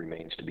again, it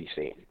remains to be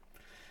seen.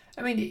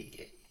 I mean,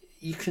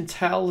 you can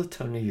tell the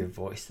tone of your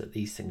voice that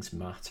these things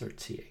matter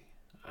to you.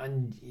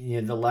 And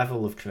the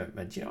level of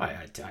commitment.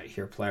 I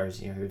hear players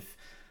who've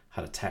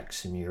had a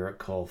text from you or a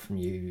call from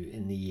you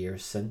in the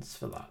years since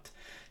for that.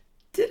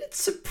 Did it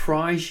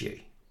surprise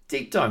you,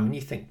 deep down, when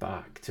you think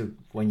back to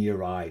when you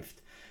arrived,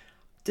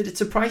 did it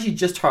surprise you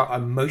just how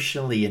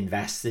emotionally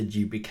invested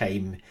you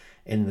became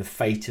in the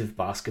fate of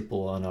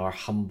basketball in our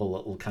humble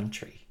little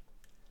country?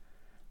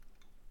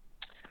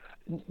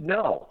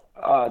 No,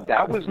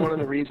 that was one of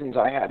the reasons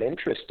I had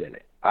interest in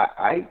it.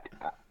 I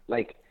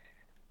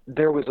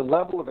there was a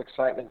level of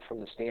excitement from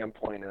the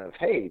standpoint of,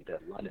 hey, the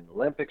London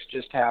Olympics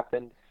just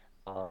happened.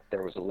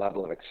 There was a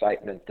level of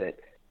excitement that,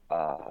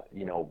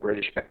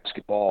 British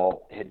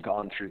basketball had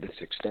gone through this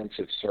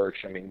extensive search.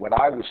 I mean, what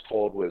I was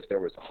told was there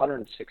was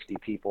 160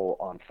 people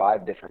on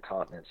 5 different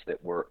continents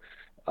that were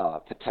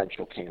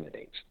potential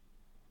candidates.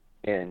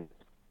 And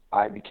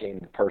I became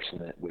the person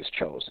that was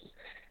chosen.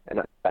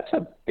 And that's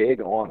a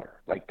big honor.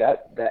 Like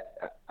that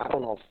I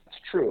don't know if it's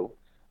true.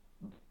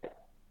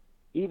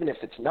 Even if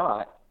it's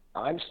not,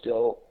 I'm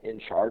still in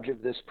charge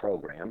of this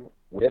program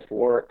with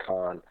Warwick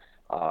Kahn,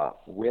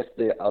 with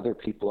the other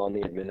people on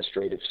the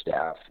administrative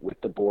staff, with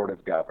the board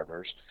of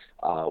governors,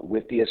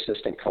 with the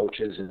assistant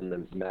coaches and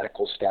the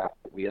medical staff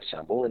that we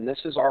assemble. And this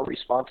is our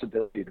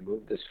responsibility to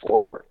move this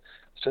forward.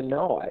 So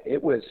no,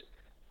 it was,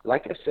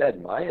 like I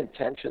said, my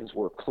intentions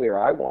were clear.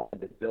 I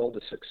wanted to build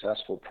a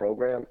successful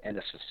program and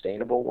a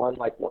sustainable one.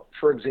 Like,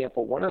 for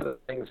example, one of the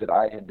things that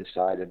I had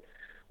decided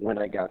when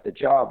I got the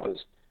job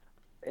was,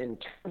 in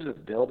terms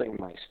of building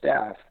my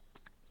staff,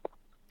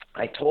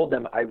 I told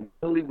them I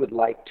really would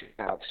like to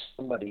have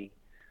somebody,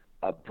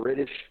 a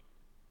British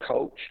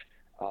coach,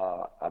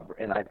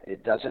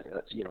 it doesn't,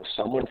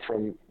 someone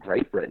from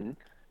Great Britain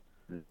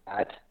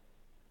that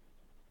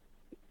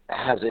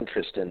has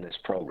interest in this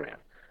program,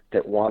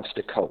 that wants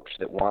to coach,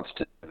 that wants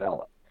to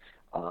develop.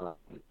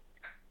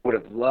 Would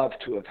have loved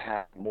to have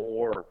had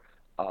more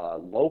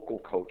local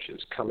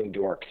coaches coming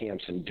to our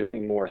camps and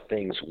doing more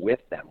things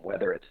with them,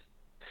 whether it's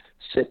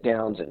sit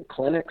downs and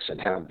clinics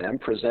and have them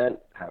present,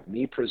 have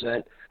me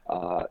present,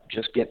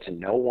 just get to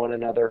know one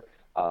another,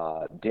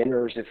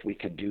 dinners if we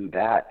could do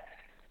that,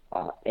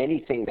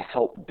 anything to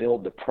help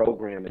build the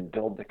program and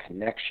build the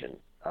connection.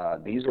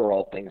 These are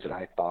all things that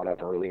I thought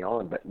of early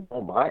on, but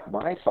no,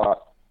 my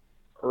thought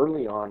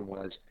early on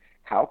was,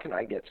 how can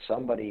I get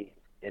somebody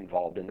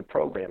involved in the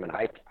program? And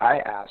I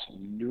asked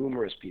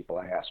numerous people.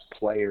 I asked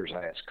players,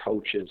 I asked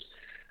coaches,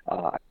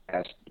 I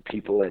asked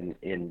people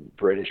in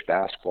British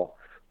basketball,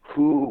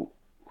 who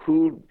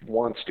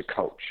wants to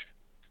coach?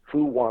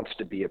 Who wants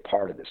to be a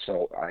part of this?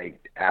 So I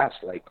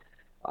asked,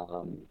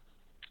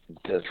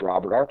 does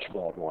Robert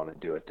Archibald want to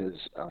do it? Does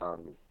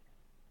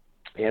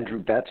Andrew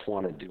Betts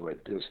want to do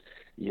it? Does,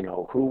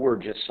 who were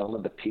just some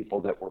of the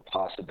people that were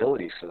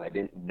possibilities? So I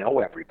didn't know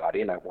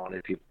everybody, and I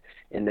wanted people.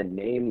 And the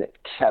name that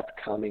kept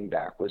coming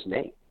back was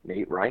Nate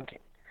Reinking.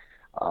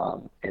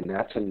 And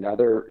that's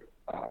another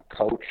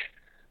coach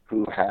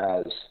who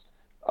has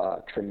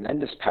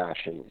tremendous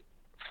passion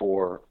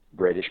for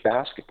British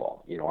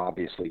basketball.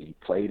 Obviously he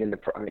played in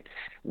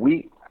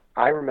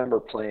I remember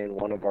playing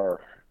one of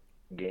our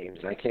games,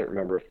 and I can't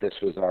remember if this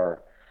was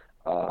our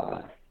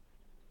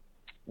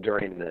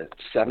during the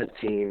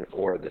 17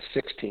 or the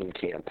 16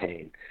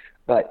 campaign,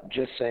 but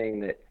just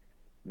saying that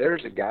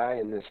there's a guy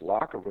in this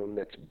locker room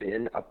that's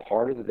been a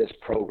part of this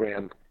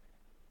program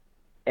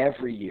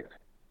every year.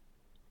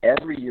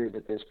 Every year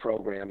that this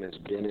program has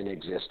been in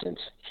existence,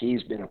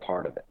 he's been a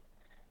part of it.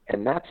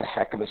 And that's a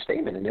heck of a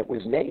statement. And it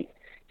was Nate.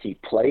 He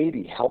played,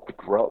 he helped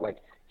grow.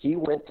 He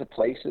went to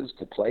places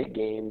to play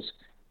games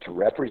to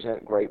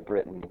represent Great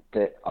Britain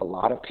that a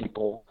lot of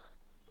people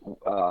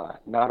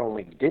not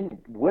only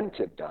wouldn't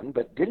have done,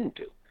 but didn't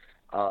do.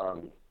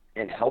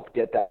 And helped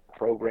get that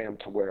program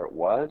to where it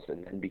was,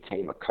 and then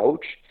became a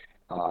coach.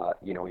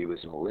 He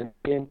was an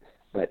Olympian,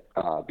 but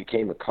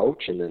became a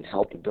coach and then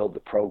helped build the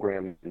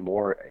program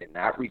more in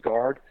that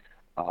regard.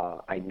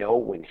 I know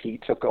when he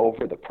took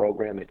over, the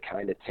program had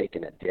kind of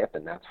taken a dip,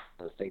 and that's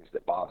one of the things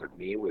that bothered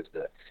me was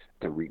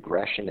the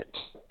regression it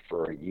took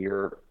for a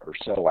year or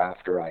so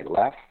after I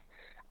left.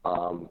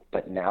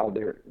 But now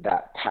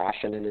that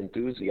passion and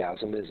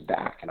enthusiasm is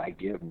back, and I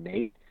give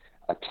Nate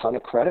a ton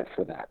of credit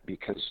for that,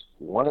 because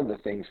one of the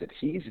things that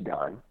he's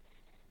done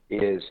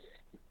is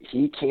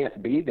he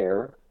can't be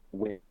there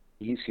when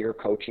he's here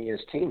coaching his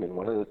team. And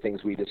one of the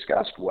things we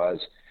discussed was,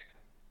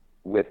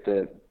 with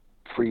the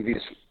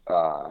previous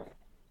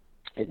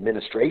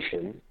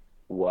administration,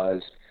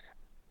 was,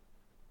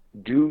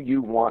 do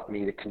you want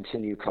me to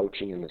continue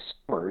coaching in the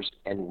summers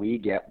and we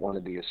get one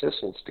of the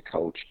assistants to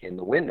coach in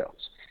the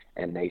windows?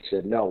 And they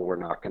said, no, we're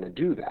not going to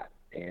do that.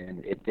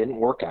 And it didn't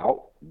work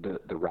out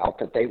the route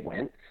that they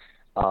went.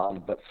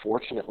 But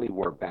fortunately,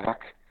 we're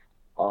back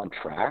on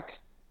track.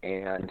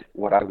 And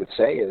what I would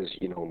say is,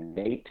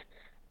 Nate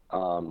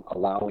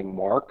allowing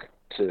Mark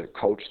to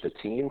coach the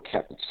team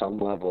kept some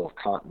level of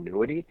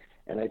continuity.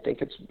 And I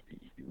think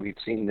we've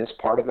seen this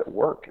part of it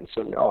work. And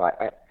so, no,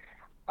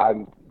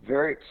 I'm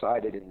very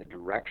excited in the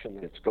direction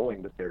that it's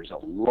going, but there's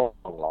a long,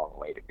 long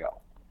way to go.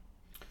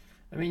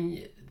 I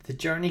mean, the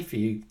journey for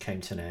you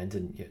came to an end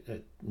in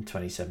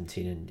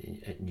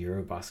 2017 in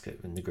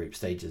Eurobasket in the group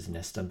stages in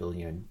Istanbul.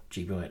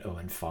 GB went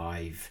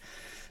 0-5.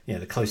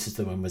 The closest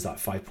to one was that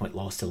 5-point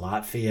loss to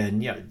Latvia,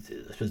 and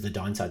this was the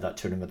downside of that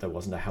tournament. There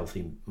wasn't a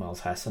healthy Miles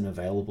Hessen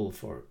available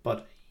for it,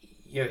 but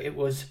it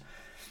was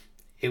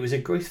a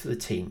growth for the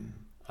team,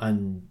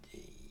 and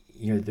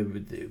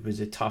it was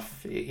a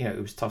tough.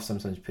 It was tough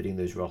sometimes putting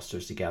those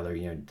rosters together.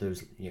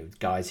 Those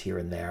guys here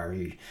and there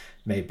who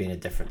may have been a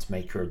difference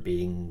maker,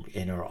 being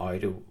in or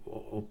out.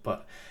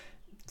 But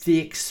the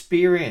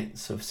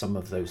experience of some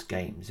of those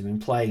games. I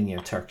mean, playing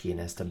Turkey and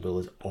Istanbul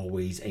is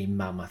always a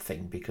mammoth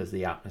thing because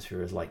the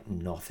atmosphere is like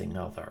nothing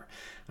other.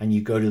 And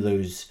you go to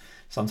those.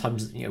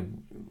 Sometimes I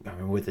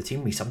remember with the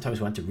team we sometimes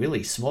went to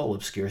really small,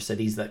 obscure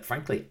cities that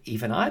frankly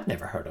even I'd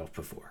never heard of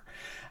before.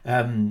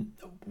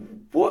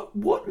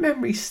 What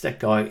memories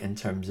stick out in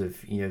terms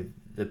of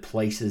the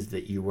places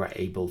that you were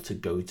able to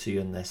go to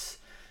in this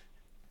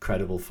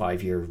incredible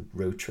 5-year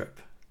road trip?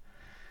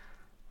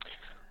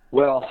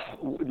 Well,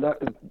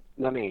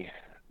 let me,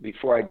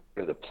 before I go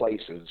to the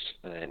places,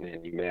 and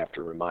then you may have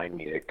to remind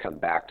me to come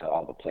back to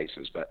all the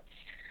places, but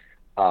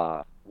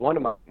one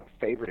of my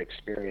favorite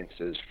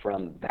experiences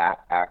from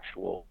that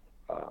actual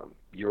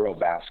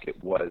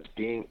Eurobasket was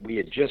we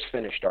had just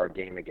finished our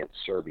game against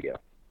Serbia,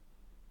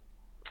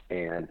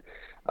 and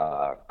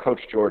Coach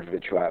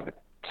Djordjevic, who I have a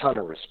ton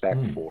of respect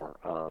for,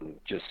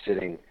 just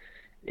sitting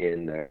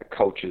in the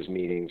coaches'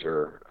 meetings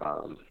or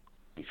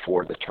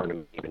before the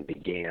tournament even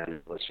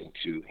began, listening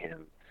to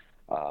him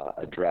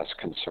address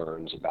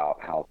concerns about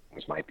how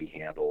things might be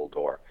handled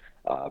or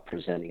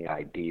presenting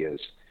ideas,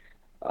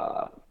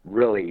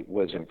 really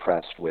was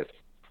impressed with,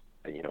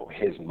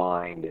 his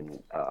mind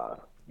and,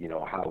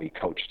 how he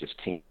coached his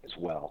team as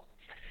well.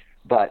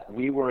 But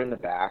we were in the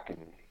back, and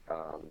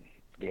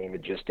game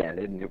had just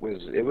ended, and it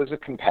was a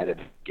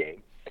competitive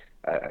game.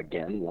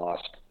 Again,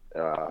 lost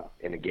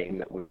in a game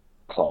that was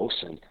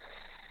close, and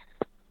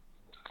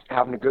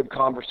having a good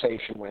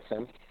conversation with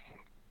him.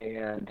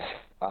 And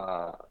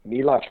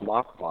Milac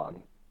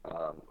Makvan,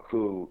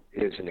 who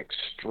is an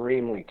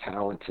extremely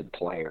talented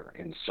player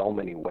in so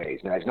many ways.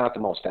 Now, he's not the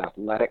most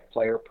athletic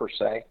player per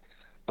se,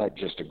 but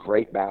just a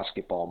great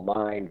basketball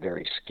mind,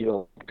 very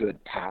skilled,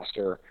 good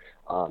passer,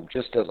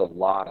 just does a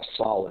lot of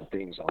solid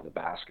things on the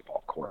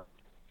basketball court.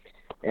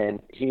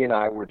 And he and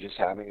I were just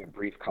having a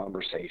brief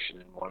conversation,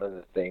 and one of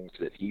the things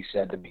that he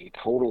said to me,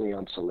 totally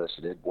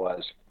unsolicited,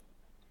 was,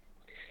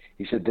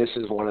 he said, "This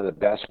is one of the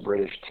best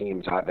British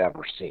teams I've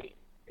ever seen."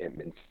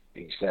 And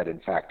he said, in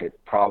fact, it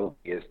probably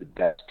is the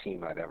best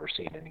team I've ever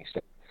seen. And he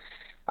said,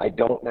 "I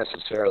don't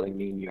necessarily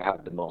mean you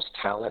have the most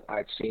talent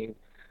I've seen,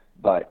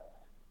 but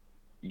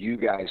you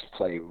guys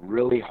play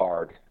really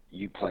hard,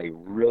 you play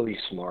really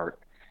smart,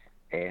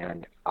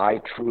 and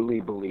I truly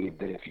believe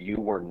that if you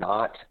were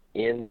not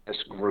in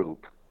this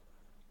group,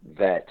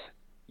 that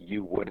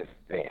you would have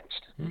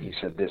advanced." He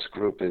said, "This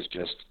group is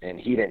just," and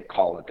he didn't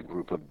call it the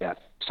group of death,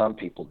 some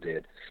people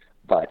did,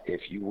 but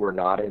if you were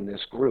not in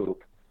this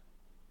group,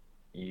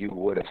 you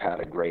would have had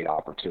a great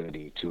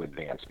opportunity to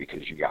advance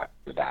because you got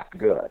that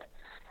good.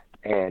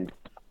 And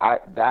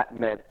that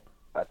meant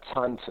a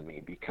ton to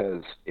me,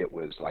 because it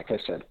was, like I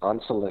said,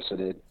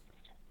 unsolicited,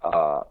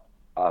 an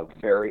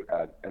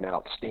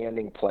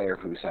outstanding player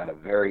who's had a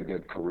very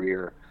good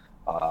career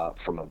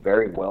from a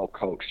very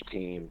well-coached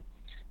team,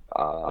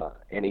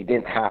 and he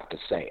didn't have to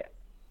say it.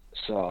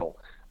 So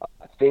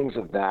things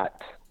of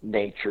that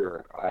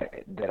nature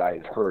that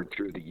I've heard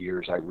through the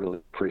years, I really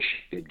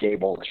appreciated.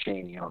 Gabe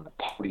Olashaney on the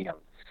podium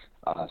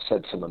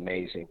said some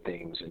amazing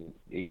things, and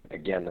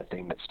again, the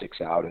thing that sticks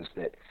out is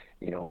that,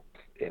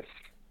 if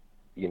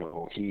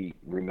he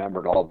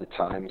remembered all the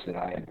times that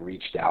I had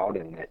reached out,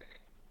 and that,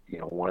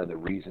 one of the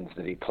reasons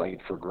that he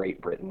played for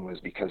Great Britain was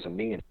because of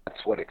me, and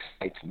that's what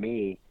excites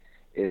me,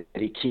 is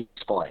that he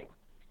keeps playing,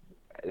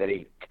 that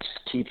he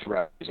keeps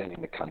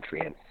representing the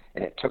country, and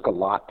it took a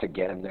lot to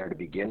get him there to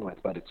begin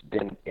with, but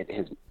it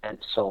has meant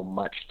so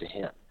much to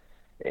him.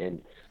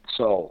 And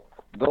so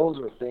those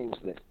are things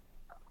that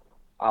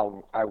I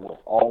will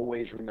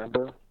always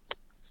remember.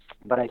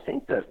 But I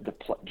think that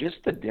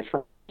just the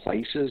different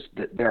places,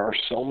 that there are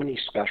so many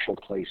special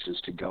places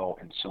to go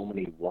and so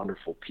many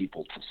wonderful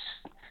people to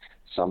see.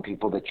 Some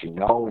people that you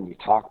know and you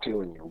talk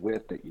to and you're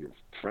with, that you're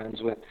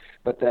friends with,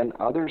 but then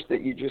others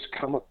that you just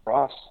come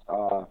across,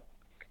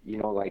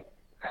 like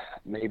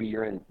maybe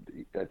you're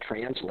a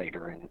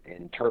translator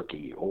in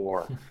Turkey,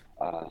 or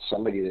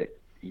somebody that,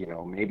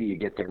 maybe you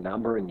get their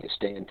number and you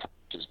stay in touch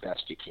as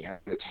best you can.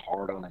 It's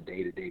hard on a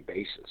day-to-day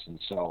basis. And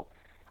so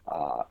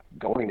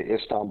going to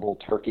Istanbul,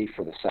 Turkey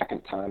for the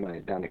second time, I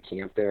had done a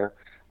camp there,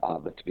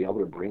 but to be able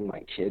to bring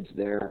my kids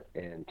there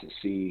and to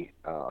see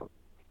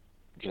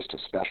just a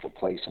special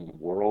place in the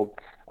world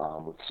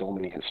with so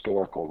many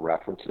historical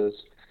references.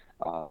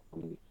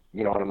 And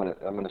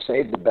I'm gonna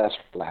save the best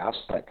for last,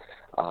 but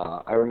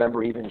I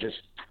remember even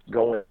just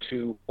going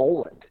to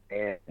Poland,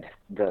 and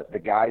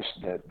the guys,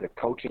 the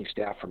coaching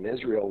staff from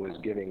Israel was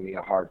giving me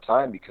a hard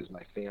time because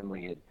my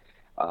family had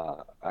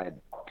I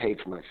had paid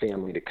for my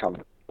family to come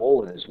to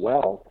Poland as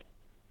well,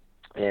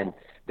 and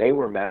they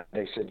were mad.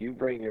 They said, "You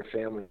bring your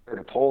family here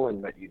to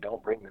Poland, but you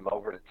don't bring them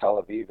over to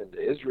Tel Aviv and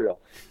to Israel,"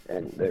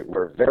 and they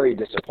were very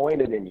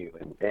disappointed in you.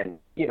 And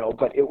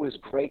but it was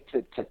great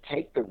to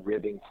take the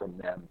ribbing from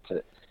them,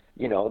 to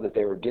that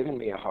they were giving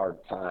me a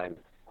hard time,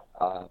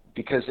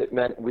 because it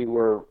meant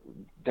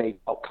they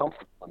felt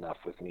comfortable enough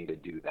with me to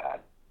do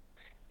that.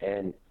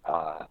 And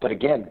but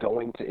again,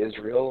 going to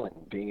Israel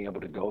and being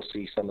able to go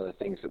see some of the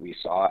things that we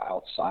saw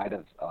outside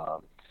of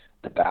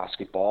the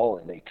basketball,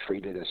 and they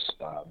treated us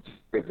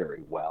very,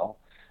 very well.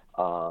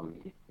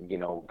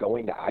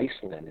 Going to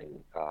Iceland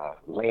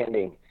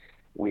and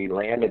we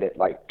landed at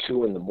like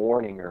 2 a.m,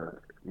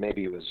 or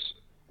maybe it was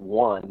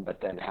 1,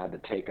 but then had to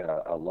take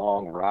a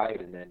long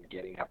ride, and then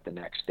getting up the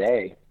next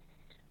day.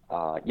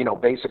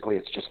 Basically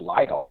it's just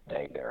light all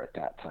day there at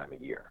that time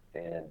of year.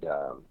 And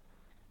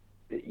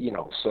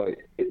so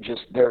it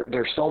just,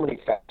 there's so many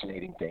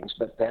fascinating things,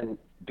 but then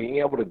being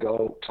able to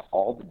go to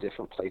all the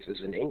different places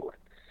in England.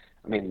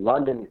 I mean,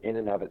 London in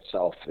and of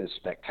itself is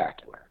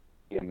spectacular.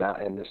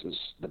 And this is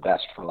the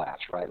best for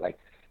last, right? Like,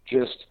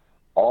 just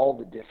all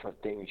the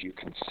different things you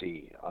can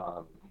see.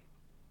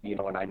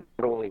 And I not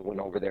only went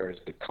over there as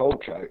the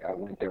coach, I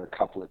went there a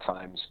couple of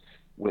times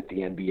with the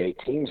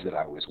NBA teams that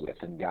I was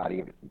with, and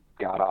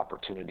got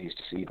opportunities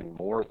to see even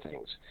more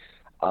things.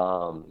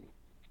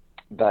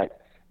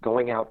 But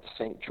going out to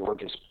St.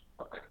 George's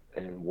Park,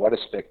 and what a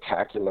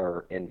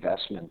spectacular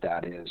investment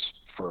that is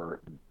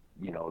for,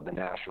 the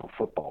national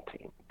football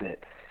team. That,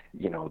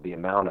 the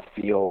amount of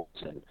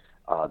fields and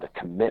the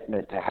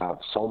commitment to have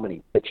so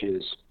many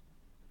pitches.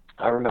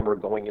 I remember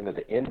going into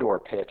the indoor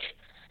pitch,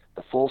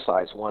 the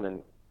full-size one,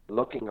 and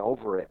looking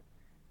over it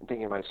and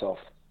thinking to myself,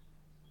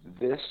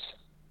 this,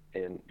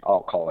 and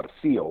I'll call it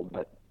a field,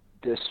 but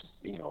this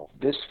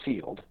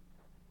field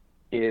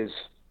is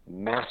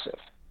massive.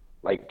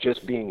 Like,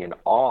 just being in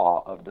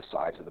awe of the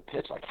size of the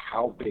pitch, like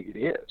how big it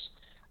is.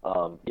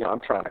 I'm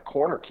trying to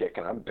corner kick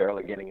and I'm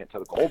barely getting into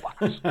the goal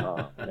box.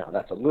 Now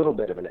that's a little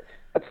bit of an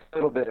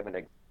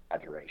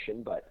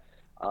exaggeration, but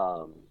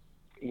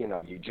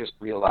you just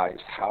realize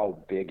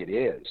how big it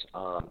is.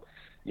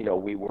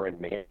 We were in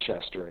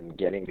Manchester and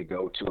getting to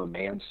go to a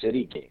Man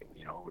City game,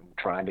 and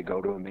trying to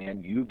go to a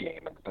Man U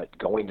game, but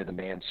going to the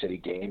Man City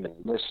game and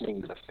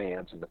listening to the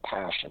fans and the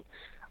passion,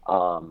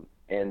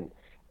 and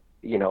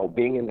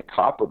being in the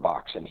Copper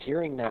Box and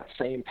hearing that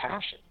same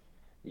passion.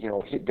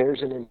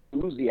 There's an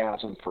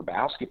enthusiasm for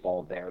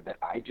basketball there that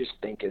I just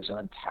think is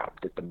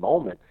untapped at the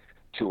moment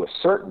to a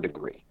certain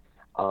degree.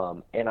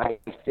 And I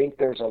think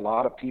there's a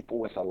lot of people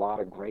with a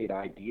lot of great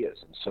ideas.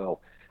 And so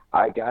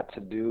I got to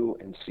do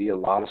and see a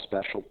lot of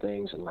special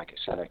things. And like I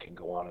said, I can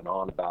go on and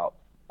on about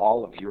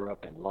all of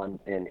Europe and London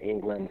and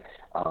England,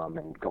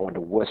 and going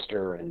to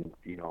Worcester and,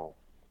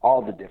 all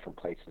the different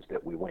places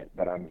that we went.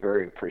 But I'm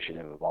very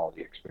appreciative of all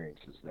the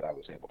experiences that I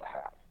was able to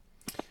have.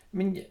 I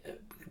mean,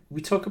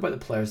 we talk about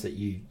the players that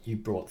you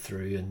brought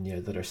through,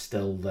 and that are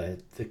still the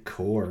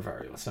core of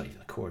it's not even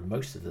the core of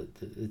most of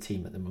the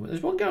team at the moment.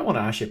 There's one guy I want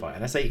to ask you about,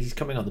 and I say he's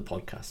coming on the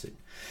podcast soon.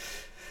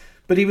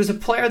 But he was a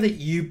player that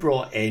you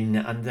brought in,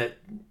 and that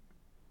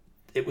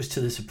it was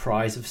to the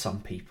surprise of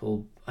some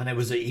people, and it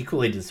was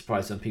equally to the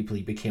surprise of some people.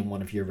 He became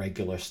one of your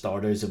regular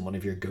starters and one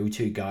of your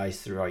go-to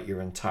guys throughout your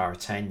entire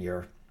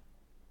tenure,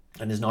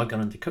 and has now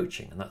gone into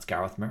coaching, and that's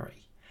Gareth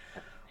Murray.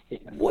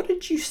 What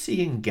did you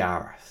see in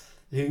Gareth,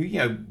 who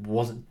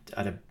wasn't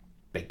at a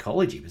big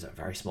college? He was at a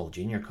very small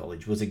junior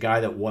college. Was a guy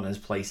that won his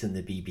place in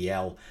the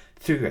BBL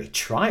through a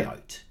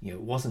tryout.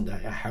 Wasn't a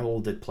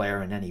heralded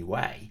player in any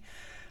way.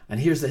 And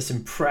here's this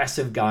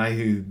impressive guy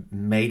who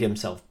made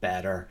himself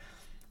better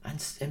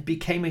and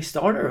became a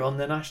starter on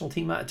the national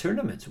team at a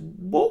tournament.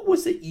 What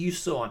was it you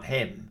saw in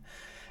him?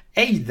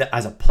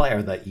 As a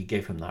player that you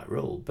gave him that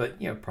role, but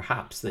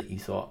perhaps that you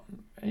thought,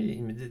 hey,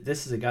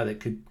 this is a guy that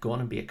could go on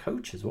and be a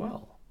coach as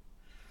well.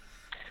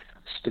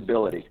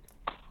 Stability.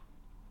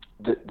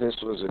 This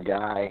was a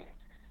guy,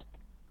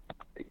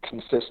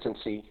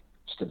 consistency,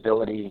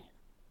 stability.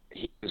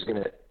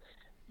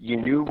 You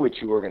knew what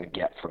you were going to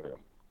get from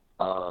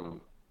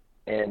him.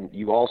 And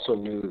you also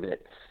knew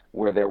that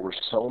where there were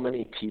so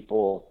many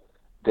people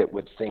that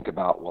would think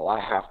about, well, I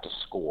have to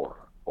score,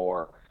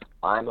 or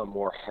I'm a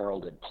more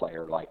heralded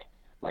player. Like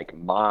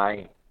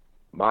my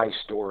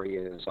story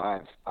is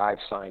I've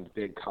signed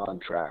big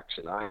contracts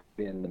and I've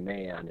been the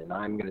man and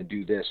I'm going to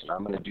do this and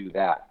I'm going to do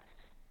that.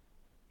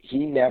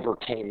 He never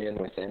came in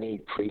with any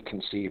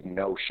preconceived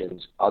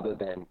notions other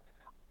than,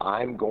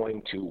 I'm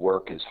going to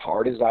work as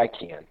hard as I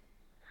can.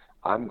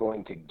 I'm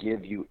going to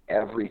give you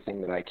everything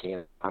that I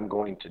can. I'm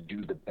going to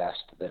do the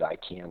best that I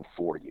can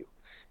for you.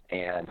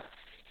 And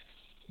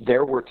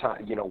there were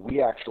times,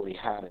 we actually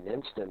had an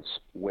instance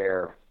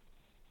where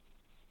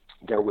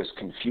there was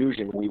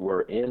confusion. We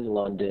were in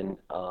London,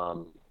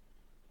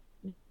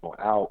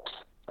 out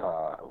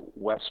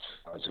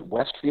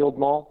Westfield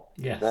Mall?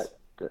 Yes.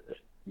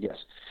 Yes.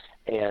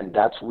 And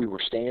we were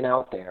staying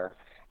out there,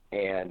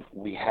 and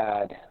we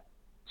had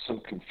some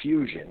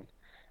confusion.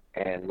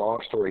 And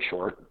long story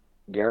short,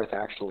 Gareth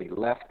actually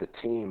left the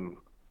team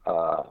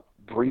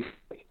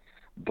briefly,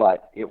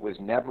 but it was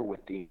never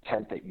with the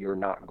intent that you're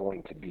not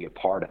going to be a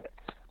part of it.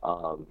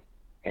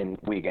 And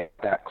we got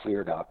that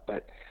cleared up.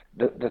 But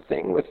the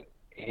thing with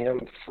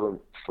him for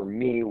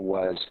me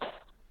was,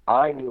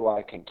 I knew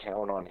I can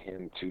count on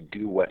him to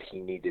do what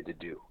he needed to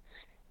do.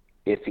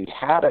 If he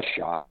had a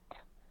shot,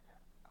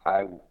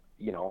 I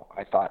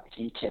thought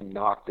he can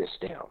knock this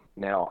down.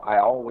 Now, I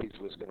always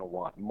was going to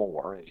want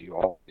more, as you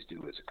always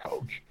do as a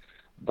coach,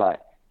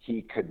 but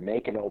he could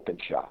make an open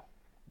shot.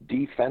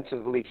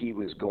 Defensively, he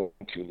was going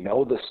to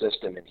know the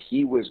system, and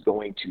he was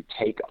going to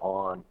take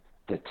on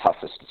the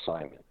toughest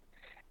assignment.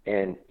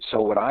 And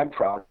so what I'm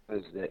proud of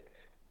is that,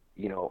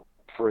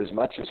 for as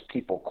much as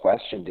people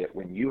questioned it,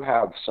 when you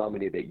have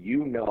somebody that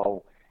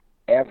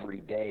every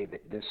day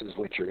that this is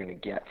what you're going to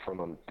get from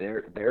them,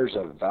 there's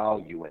a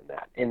value in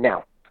that. And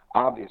now,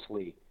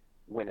 obviously,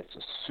 when it's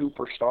a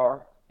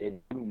superstar and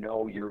you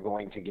know you're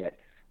going to get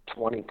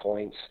 20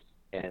 points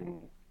and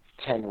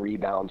 10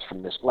 rebounds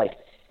from this. Like,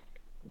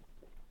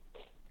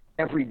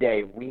 every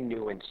day we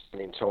knew in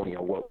San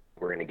Antonio what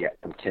we were going to get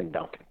from Tim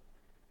Duncan.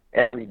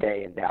 Every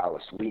day in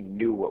Dallas, we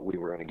knew what we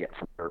were going to get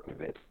from Dirk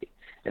Nowitzki.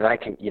 And I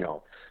can,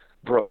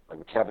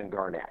 Brooklyn, Kevin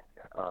Garnett,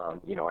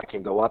 I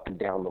can go up and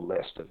down the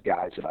list of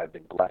guys that I've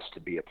been blessed to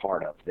be a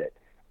part of that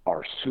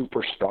are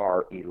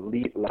superstar,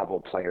 elite level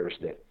players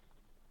that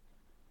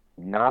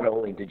not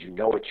only did you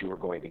know what you were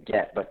going to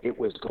get, but it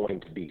was going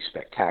to be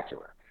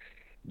spectacular.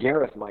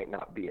 Gareth might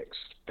not be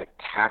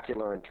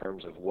spectacular in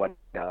terms of what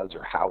he does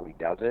or how he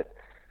does it,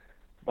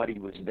 but he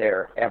was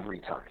there every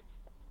time.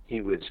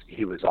 He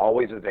was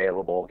always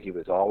available. He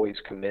was always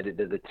committed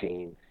to the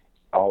team.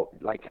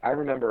 I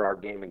remember our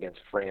game against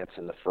France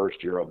in the first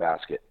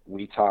Eurobasket.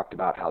 We talked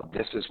about how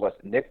this is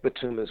what Nick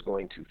Batum is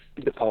going to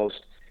feed the post.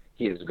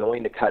 He is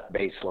going to cut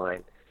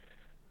baseline.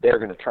 They're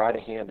going to try to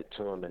hand it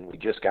to him, and we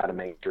just got to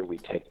make sure we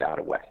take that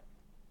away.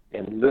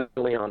 And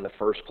literally on the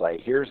first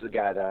play, here's the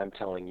guy that I'm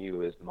telling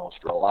you is the most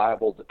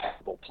reliable,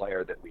 dependable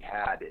player that we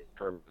had in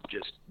terms of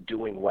just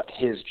doing what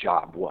his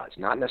job was.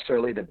 Not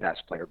necessarily the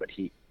best player, but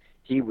he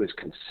was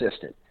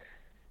consistent.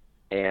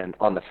 And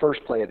on the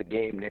first play of the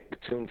game, Nick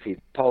Batum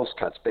feeds the post,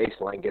 cuts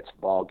baseline, gets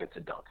the ball, gets a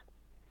dunk.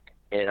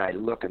 And I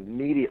look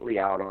immediately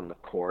out on the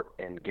court,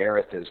 and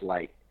Gareth is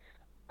like,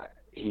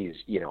 he's,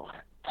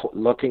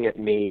 looking at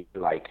me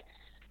like,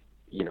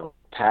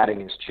 patting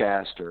his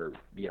chest, or,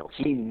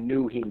 he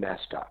knew he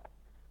messed up.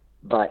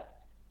 But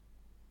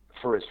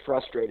for as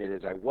frustrated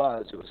as I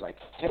was, it was like,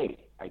 hey,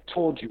 I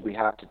told you we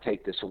have to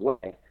take this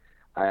away.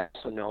 I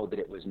also know that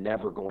it was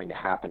never going to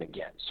happen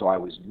again. So I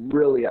was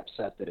really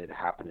upset that it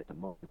happened at the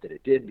moment that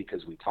it did,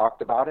 because we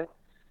talked about it.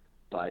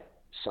 But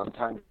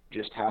sometimes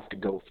you just have to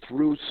go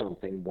through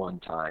something one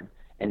time,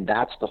 and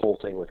that's the whole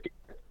thing with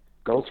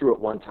go through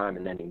it one time,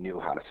 and then he knew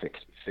how to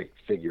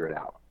figure it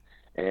out.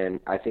 And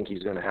I think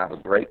he's going to have a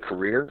great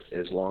career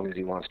as long as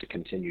he wants to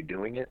continue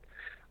doing it.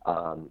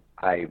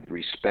 I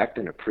respect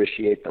and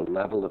appreciate the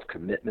level of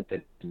commitment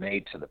that he's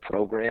made to the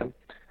program.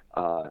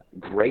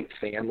 Great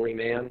family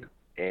man.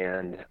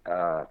 And,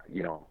 a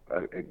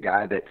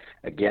guy that,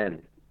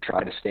 again,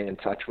 try to stay in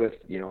touch with,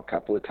 a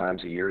couple of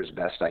times a year as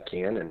best I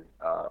can, and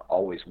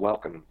always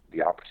welcome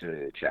the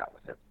opportunity to chat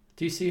with him.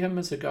 Do you see him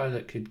as a guy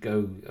that could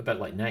go a bit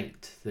like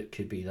Nate, that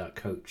could be that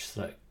coach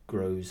that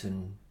grows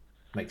and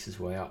makes his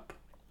way up?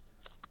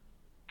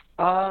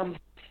 I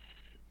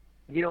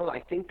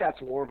think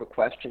that's more of a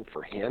question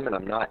for him, and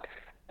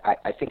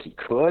I think he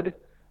could,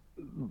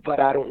 but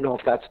I don't know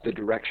if that's the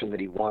direction that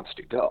he wants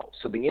to go.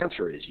 So the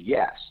answer is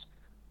yes.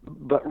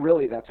 But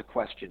really, that's a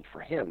question for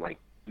him. Like,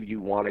 do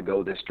you want to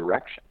go this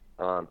direction?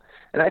 And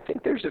I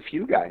think there's a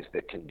few guys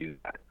that can do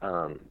that.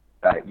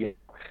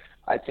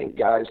 I think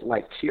guys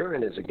like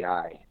Tieran is a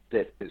guy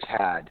that has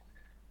had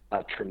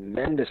a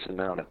tremendous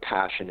amount of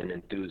passion and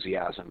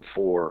enthusiasm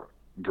for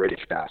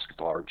British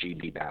basketball or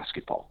GB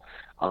basketball,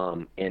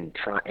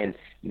 and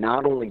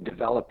not only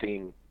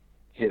developing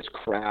his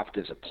craft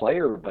as a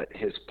player, but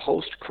his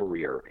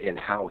post-career and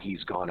how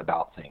he's gone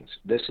about things.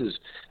 This is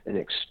an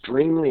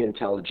extremely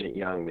intelligent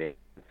young man,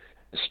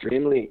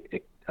 extremely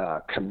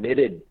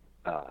committed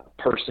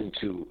person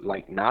to,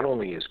 like, not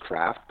only his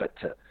craft, but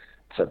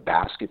to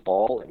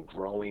basketball and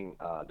growing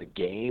the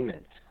game,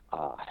 and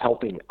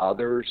helping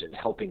others and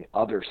helping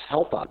others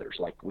help others,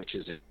 which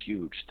is a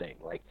huge thing.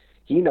 Like,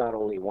 he not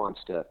only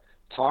wants to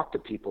talk to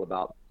people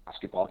about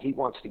basketball, he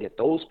wants to get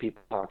those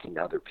people talking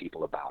to other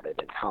people about it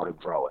and how to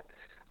grow it.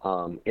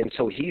 And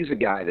so he's a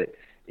guy that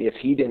if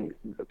he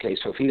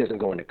doesn't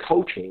go into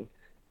coaching,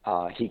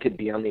 he could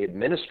be on the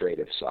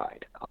administrative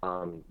side.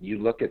 You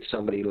look at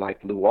somebody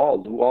like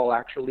Luol. Luol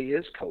actually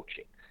is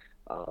coaching,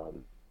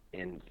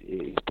 and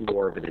he's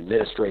more of an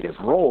administrative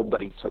role,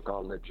 but he took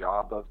on the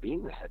job of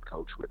being the head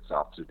coach with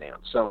South Sudan.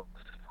 So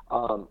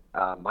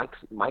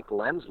Mike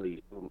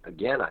Lemsley, whom,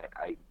 again,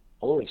 I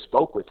only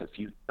spoke with a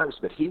few times,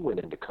 but he went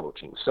into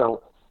coaching.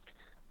 So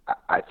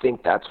I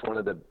think that's one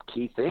of the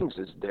key things,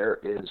 is there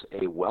is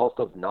a wealth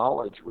of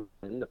knowledge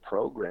within the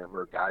program,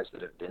 or guys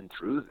that have been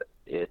through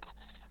it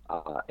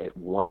at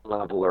one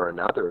level or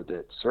another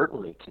that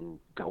certainly can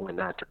go in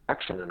that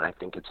direction. And I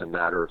think it's a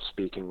matter of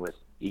speaking with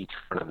each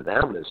one of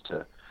them as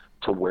to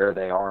where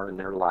they are in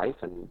their life,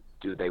 and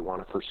do they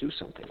want to pursue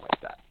something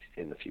like that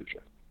in the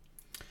future.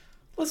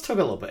 Let's talk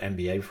a little bit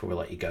NBA before we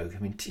let you go.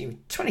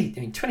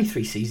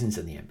 23 seasons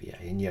in the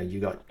NBA, and you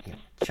got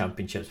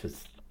championships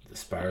with the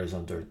Spurs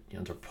under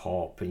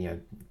Pop,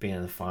 and being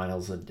in the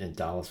finals in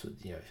Dallas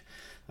with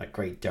that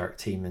great Dirk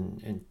team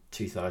in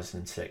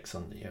 2006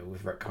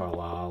 with Rick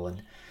Carlisle,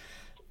 and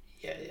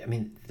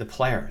the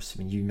players.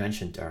 You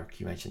mentioned Dirk,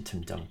 you mentioned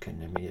Tim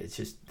Duncan. It's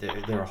just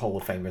there are Hall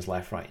of Famers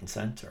left, right, and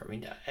center.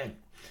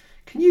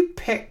 Can you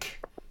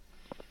pick?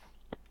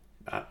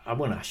 I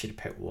want to ask you to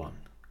pick one.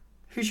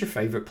 Who's your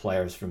favourite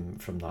players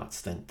from that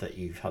stint that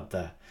you've had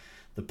the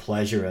the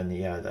pleasure and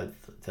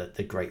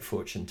the great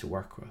fortune to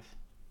work with?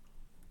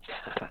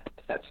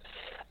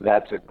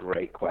 That's a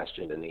great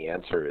question, and the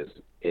answer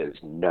is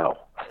no.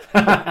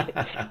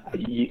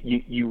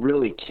 You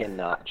really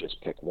cannot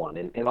just pick one,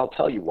 and I'll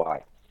tell you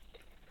why.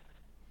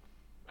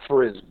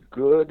 For as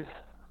good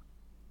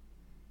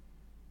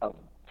of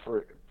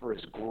for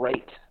as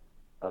great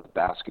of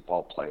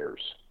basketball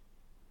players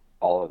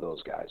all of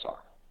those guys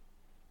are,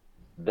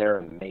 they're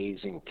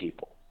amazing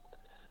people.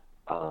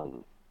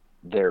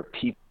 They're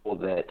people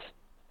that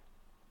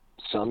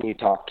some you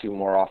talk to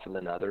more often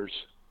than others,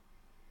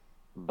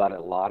 but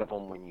a lot of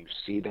them, when you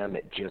see them,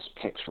 it just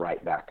picks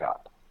right back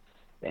up.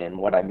 And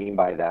what I mean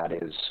by that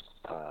is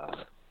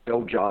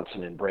Joe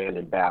Johnson and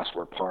Brandon Bass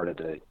were part of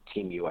the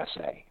Team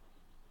USA.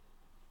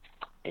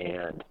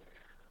 And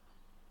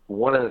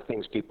one of the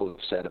things people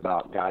have said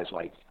about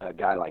a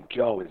guy like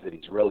Joe is that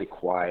he's really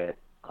quiet,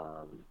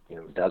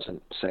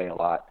 doesn't say a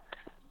lot.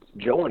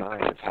 Joe and I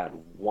have had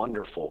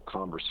wonderful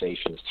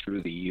conversations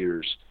through the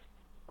years,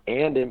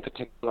 and in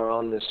particular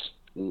on this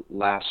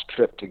last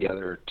trip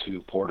together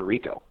to Puerto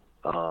Rico.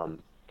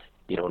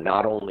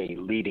 Not only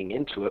leading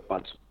into it,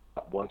 but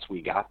once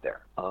we got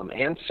there.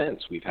 And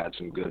since, we've had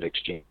some good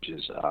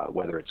exchanges,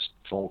 whether it's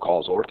phone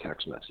calls or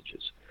text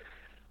messages.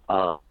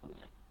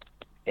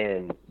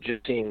 And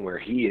just seeing where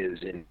he is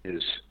in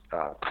his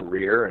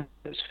career and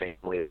his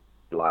family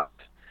life.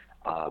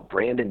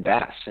 Brandon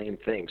Bass, same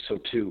thing. So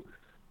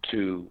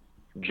to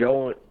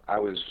Joe, I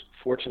was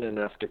fortunate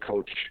enough to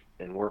coach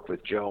and work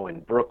with Joe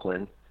in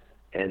Brooklyn,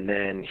 and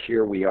then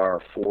here we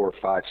are 4,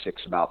 5,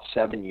 6, about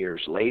 7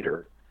 years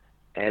later,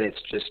 and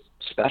it's just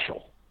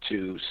special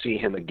to see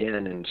him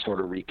again and sort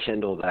of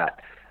rekindle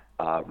that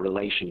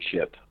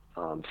relationship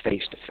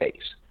face to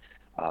face.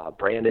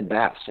 Brandon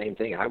Bass, same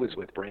thing. I was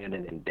with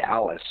Brandon in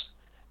Dallas,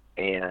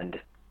 and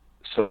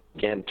so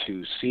again,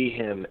 to see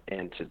him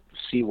and to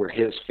see where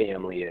his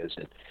family is,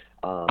 and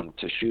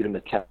to shoot him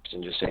a text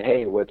and just say,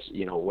 hey, what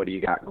do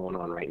you got going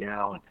on right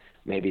now? And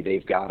maybe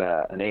they've got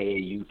an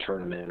AAU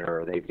tournament,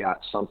 or they've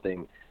got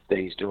something that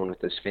he's doing with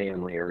his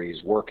family, or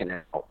he's working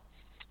out.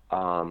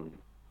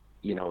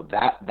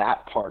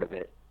 That part of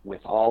it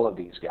with all of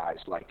these guys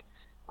like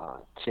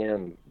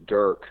Tim,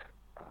 Dirk,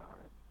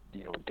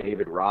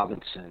 David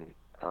Robinson,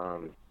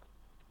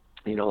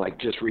 like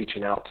just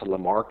reaching out to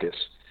LaMarcus,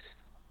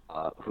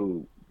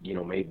 who,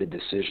 made the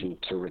decision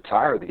to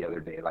retire the other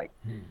day. Like,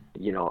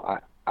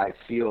 I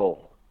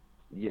feel,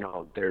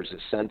 there's a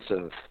sense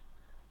of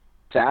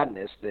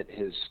sadness that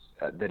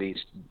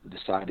he's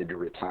decided to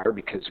retire,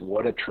 because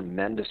what a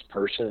tremendous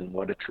person and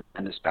what a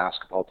tremendous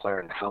basketball player,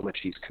 and how much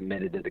he's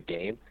committed to the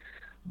game.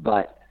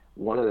 But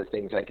one of the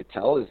things I could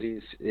tell is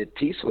he's at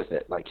peace with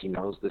it. Like, he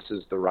knows this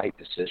is the right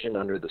decision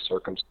under the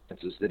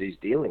circumstances that he's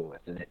dealing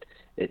with. And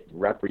it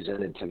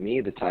represented to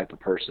me the type of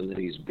person that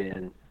he's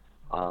been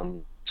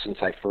since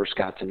I first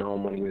got to know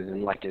him when he was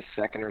in like his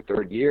second or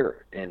third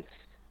year. And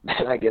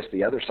then I guess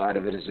the other side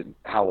of it is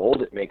how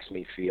old it makes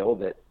me feel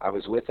that I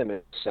was with him in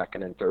his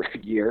second and third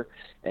year,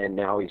 and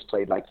now he's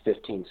played like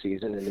 15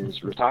 seasons and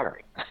is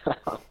retiring.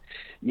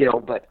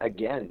 But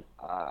again,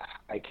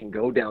 I can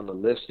go down the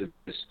list of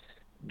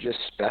just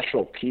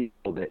special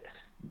people that,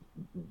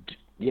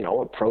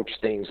 approach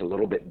things a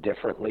little bit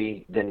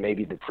differently than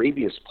maybe the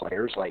previous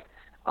players, like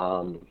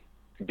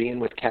being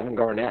with Kevin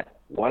Garnett.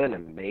 What an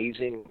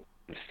amazing,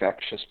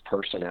 infectious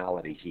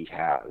personality he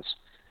has.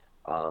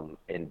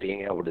 And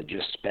being able to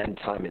just spend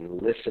time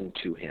and listen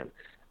to him,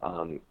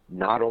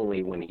 not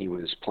only when he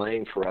was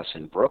playing for us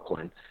in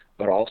Brooklyn,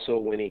 but also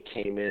when he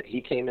came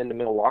into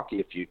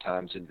Milwaukee a few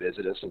times and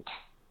visited us and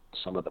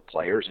some of the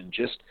players, and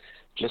just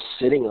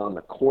sitting on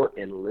the court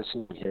and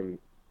listening to him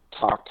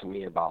talk to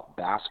me about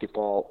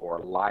basketball or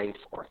life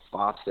or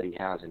thoughts that he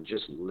has, and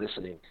just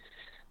listening.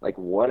 Like,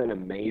 what an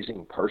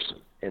amazing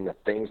person, and the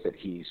things that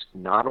he's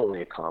not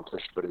only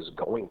accomplished but is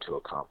going to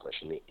accomplish,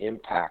 and the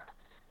impact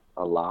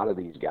a lot of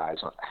these guys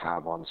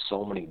have on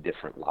so many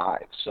different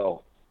lives.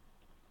 So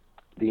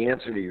the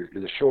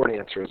short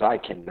answer is I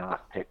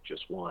cannot pick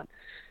just one,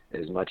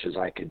 as much as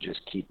I could just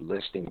keep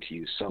listening to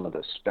you some of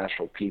the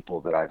special people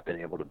that I've been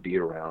able to be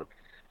around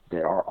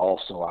that are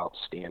also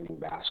outstanding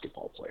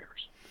basketball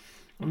players.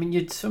 I mean, you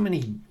had so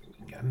many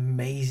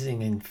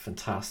amazing and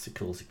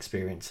fantastical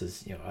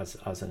experiences,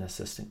 as an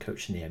assistant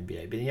coach in the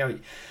NBA. But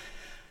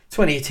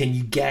 2018,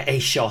 you get a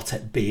shot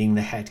at being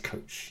the head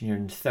coach. You're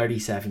in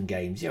 37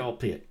 games.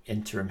 Albeit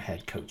interim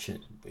head coach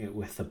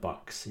with the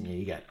Bucks. And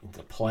you get into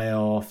the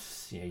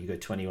playoffs. You go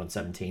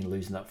 21-17,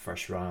 losing that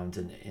first round,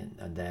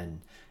 and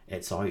then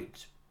it's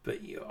out. But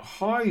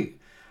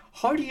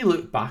how do you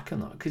look back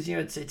on that? Because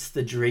it's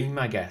the dream,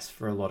 I guess,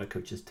 for a lot of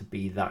coaches to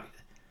be that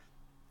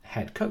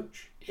head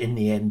coach in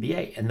the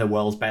NBA, in the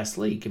world's best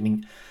league. I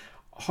mean,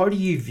 how do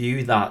you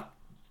view that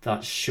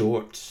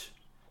short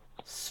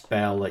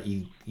spell that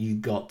you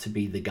got to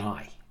be the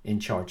guy in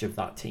charge of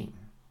that team?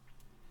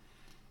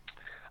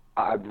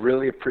 I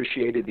really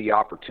appreciated the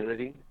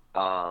opportunity.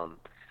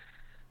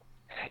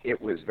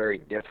 It was very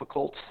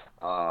difficult,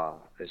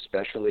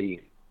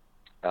 especially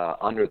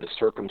under the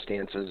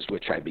circumstances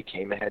which I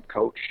became a head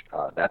coach.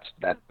 That's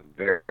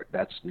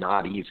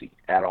not easy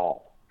at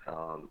all.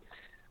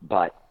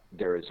 But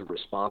there is a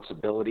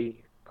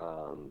responsibility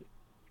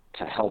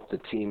to help the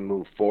team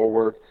move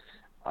forward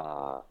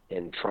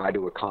and try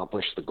to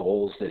accomplish the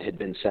goals that had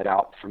been set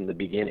out from the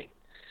beginning.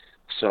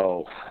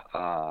 So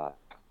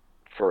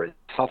for as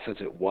tough as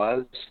it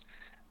was,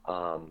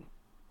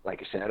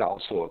 like I said,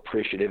 also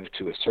appreciative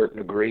to a certain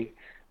degree.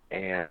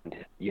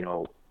 And,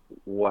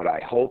 what I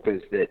hope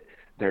is that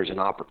there's an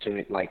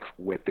opportunity, like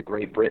with the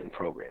Great Britain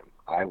program,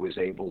 I was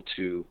able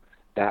to,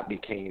 that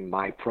became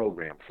my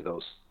program for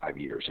those 5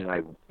 years. And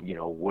I,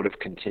 would have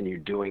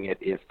continued doing it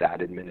if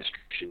that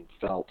administration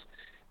felt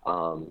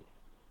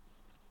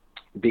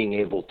being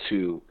able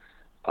to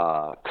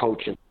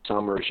coach in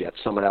summers, yet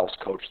someone else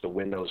coach the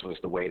windows was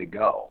the way to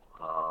go.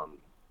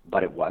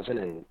 But it wasn't,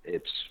 and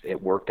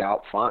it worked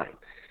out fine.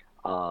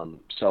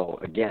 So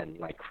again,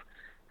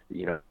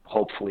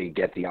 hopefully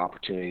get the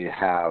opportunity to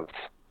have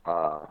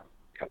a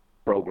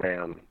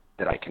program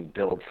that I can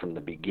build from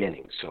the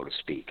beginning, so to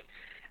speak.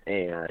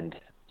 And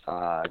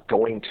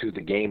going to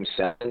the Game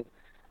 7,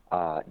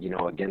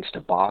 against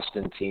a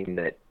Boston team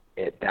that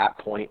at that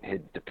point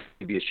the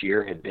previous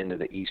year had been to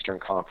the Eastern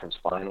Conference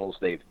Finals.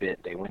 They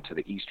went to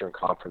the Eastern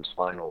Conference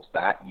Finals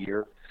that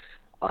year.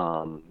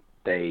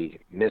 They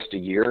missed a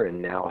year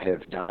and now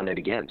have done it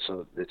again.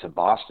 So it's a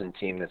Boston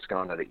team that's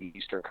gone to the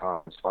Eastern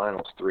Conference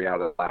Finals 3 out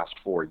of the last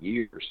 4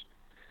 years,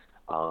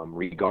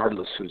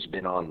 regardless who's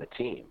been on the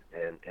team.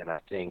 And I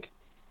think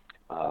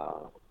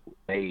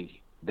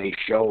they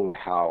showed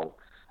how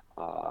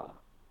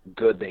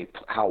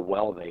how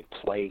well they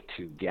play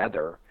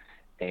together.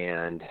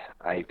 And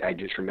I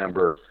just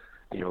remember,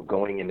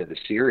 going into the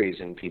series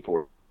and people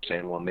were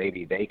saying, well,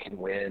 maybe they can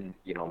win,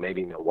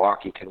 maybe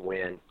Milwaukee can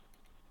win.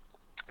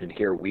 And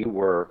here we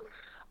were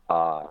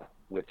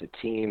with a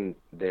team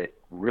that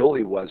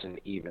really wasn't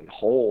even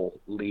whole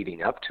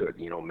leading up to it.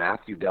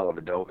 Matthew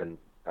Dellavedova and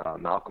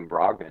Malcolm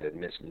Brogdon had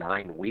missed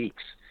 9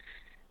 weeks,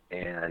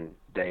 and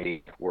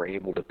they were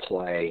able to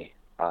play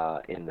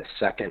in the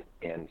second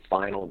and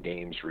final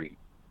games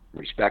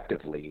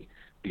respectively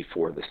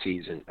before the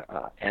season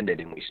ended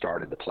and we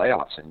started the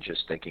playoffs, and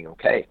just thinking,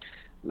 okay,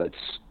 let's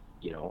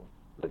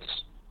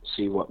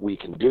see what we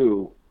can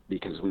do,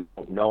 because we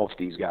don't know if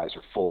these guys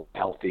are full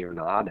healthy or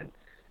not, and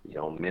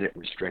minute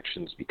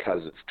restrictions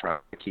because of trying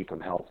to keep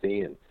them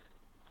healthy. And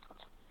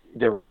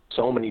there were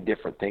so many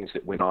different things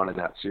that went on in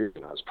that series,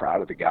 and I was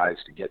proud of the guys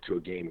to get to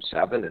a Game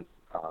 7, and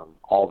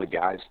all the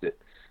guys that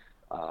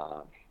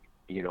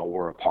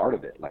were a part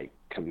of it, like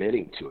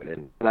committing to it.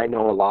 And I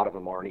know a lot of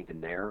them aren't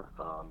even there.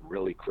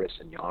 Really, Chris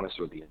and Giannis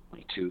are the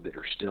only two that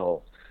are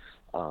still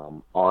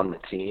on the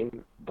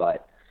team,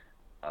 but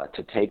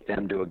to take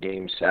them to a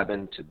Game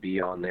 7, to be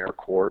on their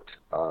court,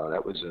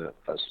 that was a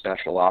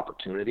special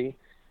opportunity.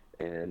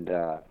 And,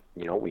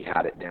 we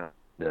had it down.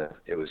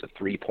 It was a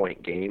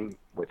 3-point game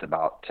with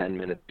about 10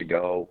 minutes to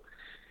go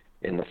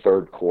in the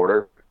third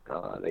quarter.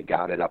 They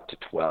got it up to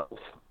 12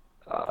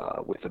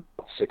 with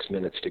about 6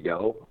 minutes to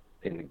go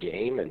in the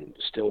game, and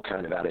still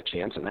kind of had a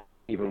chance. And that,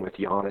 even with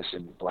Giannis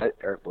and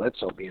Eric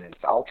Bledsoe being in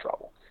foul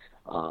trouble.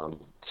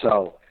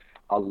 So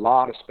a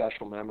lot of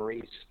special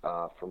memories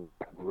from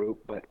that group,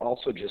 but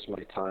also just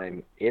my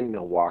time in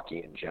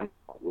Milwaukee in general.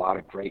 A lot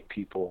of great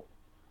people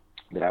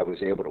that I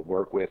was able to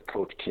work with.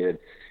 Coach Kidd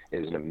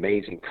is an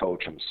amazing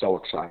coach. I'm so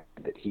excited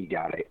that he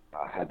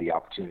had the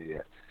opportunity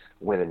to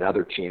win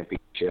another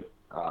championship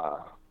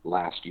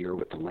last year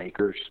with the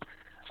Lakers.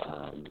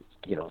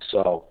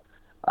 So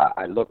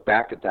I look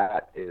back at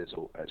that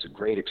as a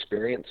great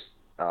experience,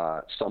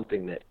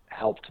 something that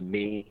helped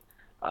me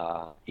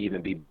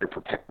even be better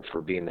prepared for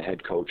being the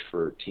head coach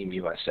for Team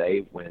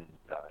USA when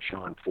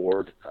Sean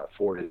Ford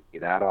afforded me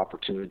that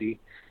opportunity.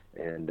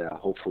 And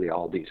hopefully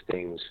all these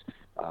things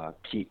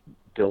keep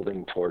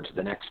building towards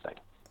the next thing.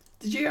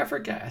 Did you ever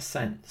get a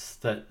sense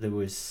that there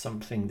was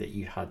something that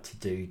you had to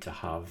do to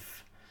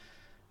have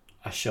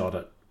a shot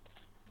at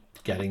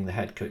getting the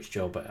head coach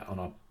job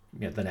on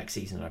the next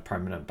season on a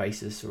permanent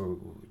basis, or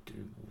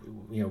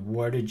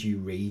where did you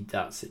read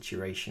that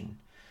situation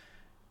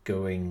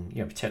going,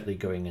 particularly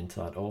going into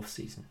that off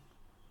season?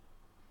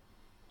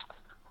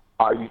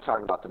 Are you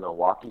talking about the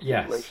Milwaukee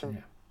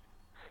situation?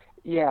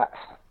 Yes.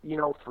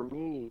 Yeah. For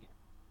me,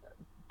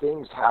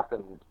 things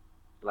happen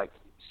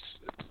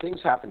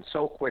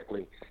so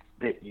quickly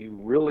that you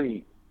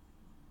really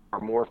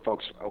are more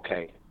focused.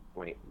 Okay,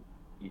 wait.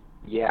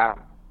 Yeah,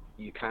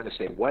 you kind of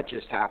say, what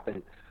just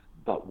happened,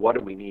 but what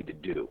do we need to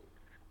do?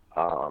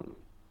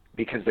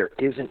 Because there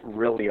isn't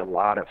really a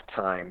lot of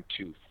time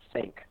to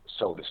think,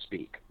 so to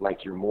speak.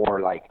 Like, you're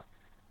more like,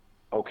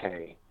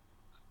 okay,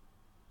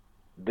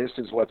 this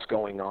is what's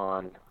going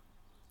on,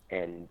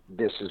 and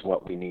this is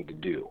what we need to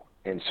do.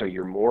 And so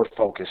you're more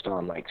focused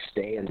on,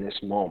 stay in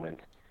this moment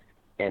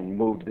and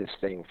move this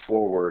thing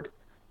forward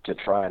to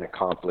try and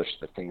accomplish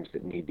the things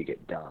that need to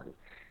get done.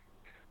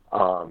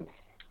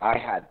 I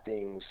had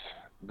things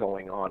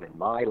going on in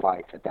my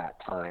life at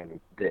that time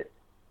that,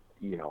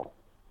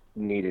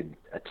 needed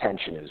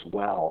attention as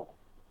well.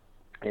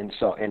 And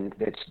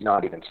it's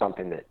not even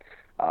something that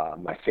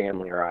my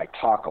family or I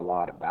talk a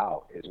lot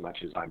about, as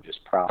much as I'm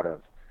just proud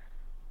of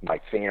my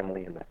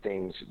family and the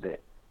things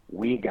that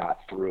we got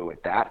through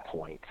at that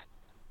point,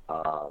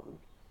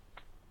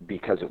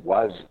 because it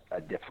was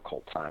a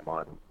difficult time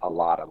on a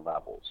lot of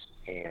levels.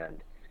 And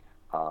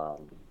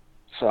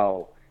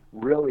so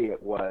really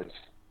it was,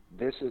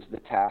 this is the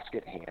task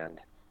at hand.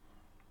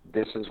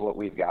 This is what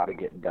we've got to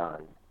get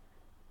done.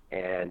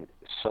 And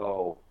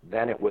so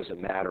then it was a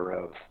matter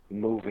of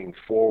moving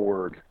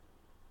forward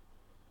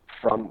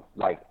from,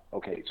 like,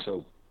 okay,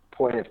 so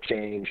point of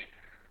change,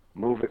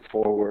 move it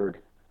forward,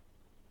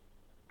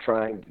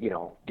 try and,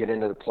 get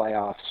into the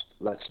playoffs,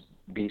 let's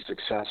be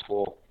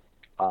successful.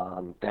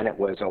 Then it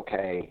was,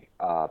 okay,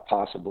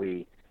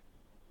 possibly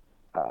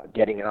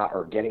getting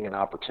an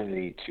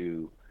opportunity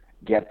to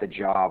get the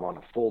job on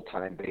a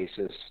full-time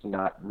basis,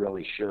 not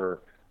really sure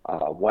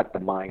what the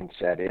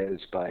mindset is,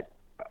 but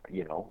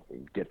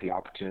get the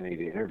opportunity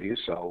to interview,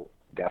 so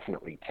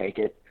definitely take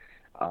it,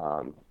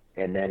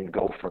 and then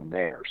go from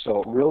there.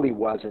 So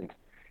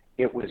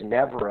it was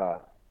never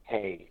a,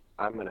 hey,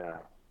 I'm going to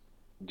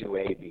do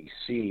A, B,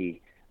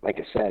 C. Like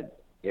I said,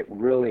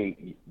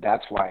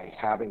 that's why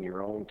having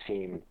your own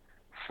team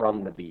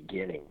from the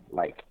beginning,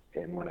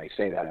 and when I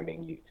say that, I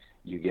mean,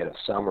 you get a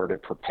summer to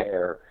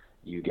prepare,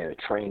 you get a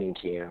training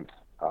camp,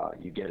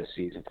 you get a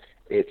season.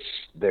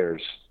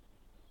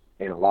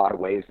 In a lot of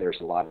ways, there's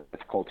a lot of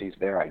difficulties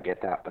there. I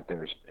get that, but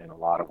in a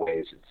lot of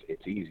ways,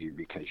 it's easier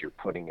because you're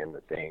putting in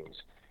the things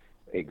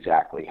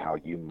exactly how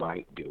you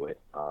might do it.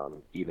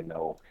 Even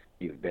though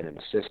you've been an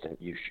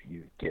assistant, you've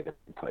given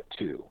input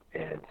too.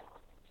 And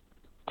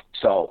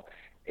so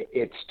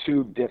it's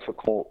too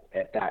difficult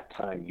at that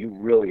time. You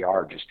really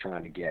are just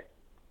trying to get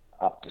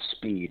up to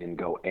speed and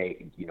go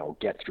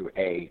get through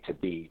A to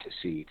B to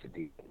C to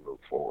D and move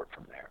forward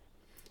from there.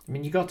 I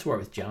mean, you got to work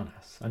with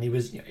Giannis, and he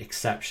was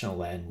exceptional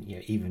then.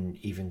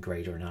 Even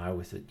greater now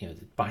with the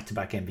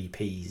back-to-back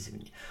MVPs. I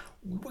mean,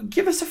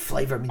 give us a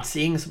flavor. I mean,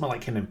 seeing someone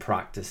like him in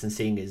practice and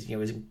seeing his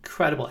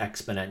incredible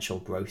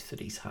exponential growth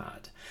that he's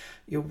had.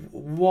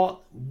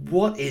 What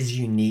is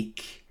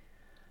unique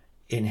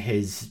in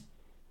his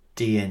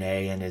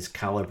DNA and his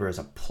caliber as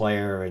a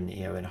player, and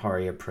and how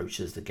he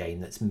approaches the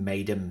game that's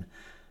made him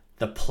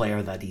the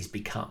player that he's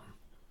become?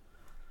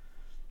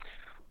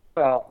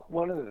 Well,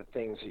 one of the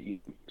things that you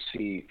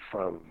see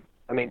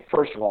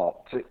first of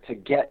all, to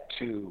get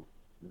to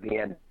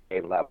the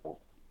NBA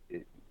level,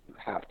 you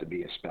have to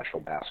be a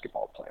special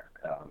basketball player.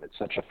 It's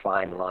such a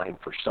fine line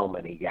for so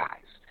many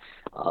guys.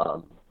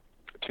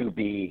 To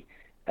be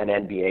an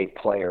NBA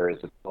player as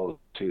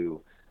opposed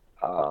to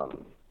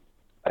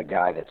a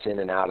guy that's in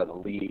and out of the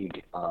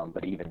league,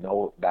 but even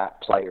though that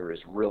player is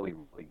really,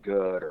 really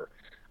good, or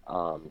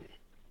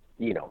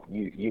you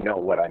know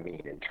what I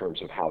mean in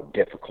terms of how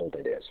difficult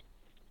it is.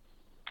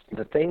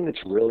 The thing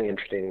that's really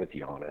interesting with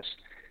Giannis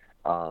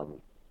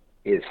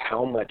is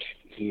how much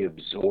he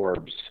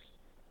absorbs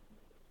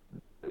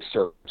the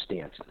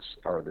circumstances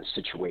or the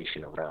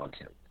situation around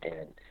him,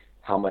 and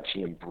how much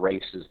he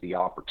embraces the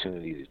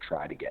opportunity to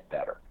try to get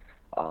better.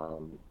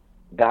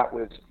 That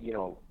was,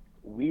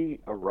 we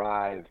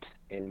arrived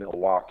in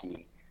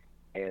Milwaukee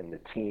and the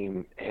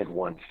team had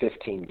won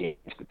 15 games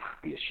the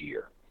previous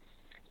year.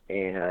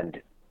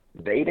 And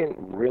they didn't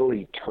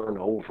really turn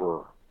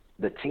over.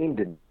 The team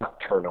did not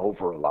turn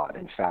over a lot.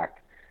 In fact,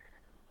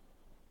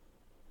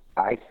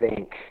 I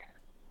think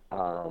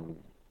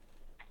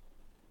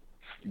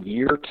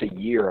year to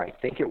year, I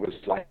think it was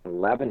like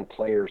 11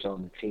 players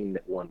on the team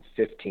that won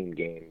 15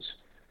 games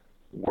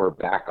were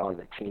back on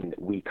the team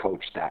that we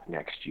coached that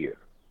next year.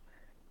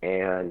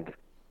 And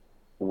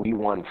we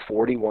won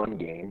 41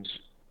 games,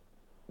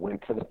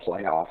 went to the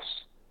playoffs,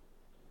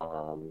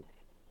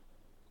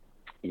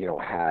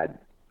 had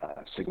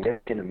a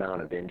significant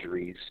amount of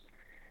injuries,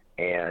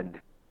 and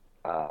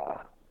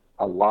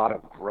a lot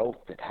of growth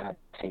that had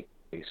to take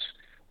place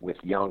with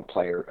a young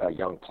player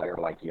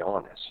like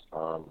Giannis.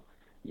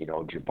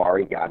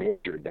 Jabari got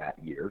injured that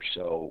year,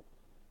 so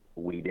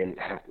we didn't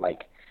have,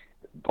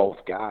 both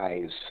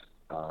guys,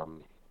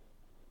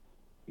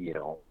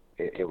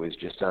 it was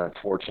just an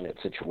unfortunate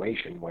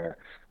situation where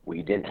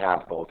we didn't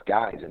have both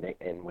guys.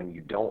 And when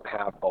you don't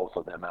have both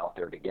of them out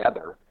there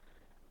together,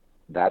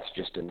 that's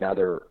just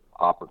another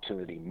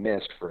opportunity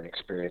missed for an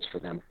experience for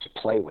them to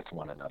play with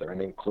one another,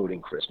 and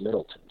including Chris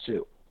Middleton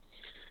too.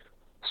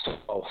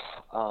 So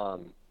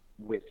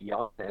with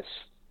Giannis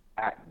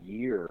that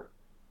year,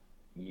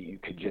 you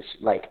could just,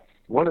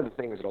 one of the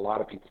things that a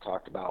lot of people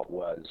talked about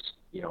was,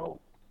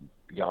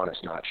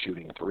 Giannis not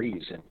shooting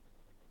threes. And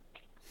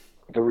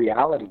the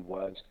reality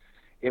was,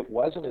 it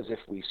wasn't as if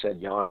we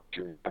said, Giannis,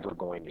 you're never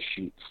going to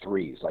shoot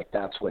threes.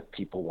 That's what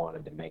people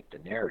wanted to make the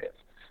narrative.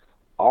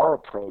 Our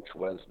approach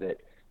was that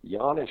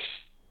Giannis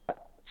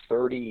shot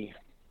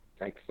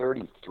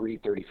 33,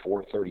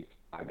 34,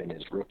 35 in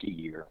his rookie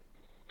year,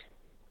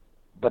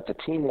 but the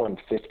team won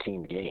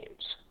 15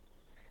 games.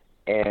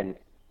 And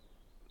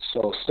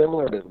so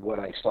similar to what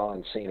I saw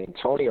in San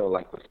Antonio,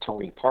 with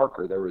Tony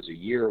Parker, there was a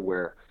year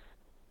where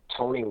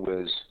Tony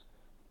was,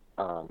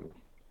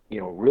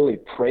 really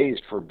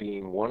praised for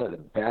being one of the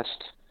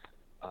best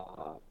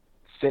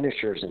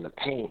finishers in the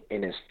paint,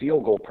 and his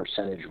field goal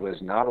percentage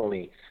was not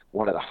only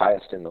one of the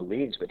highest in the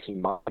leagues, but he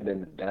might have been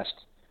the best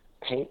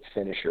paint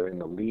finisher in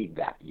the league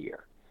that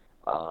year,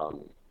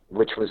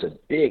 which was a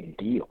big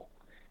deal.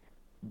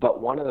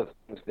 But one of the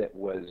things that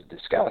was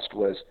discussed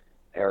was,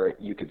 or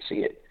you could see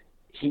it,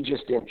 he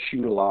just didn't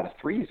shoot a lot of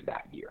threes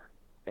that year.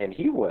 And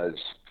he was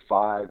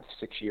 5-6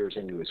 years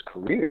into his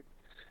career.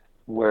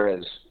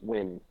 Whereas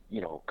when,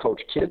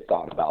 Coach Kidd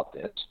thought about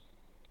this,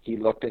 he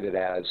looked at it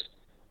as,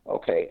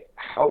 okay,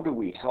 how do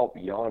we help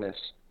Giannis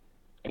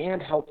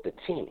and help the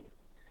team?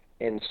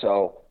 And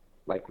so,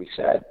 like we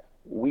said,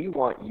 we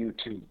want you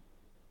to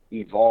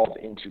evolve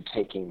into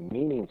taking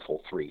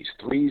meaningful threes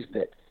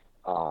that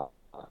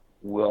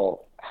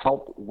will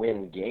help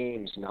win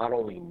games not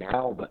only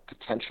now but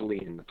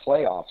potentially in the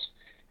playoffs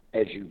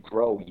as you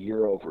grow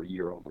year over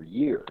year over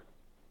year.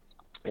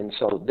 And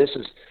so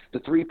the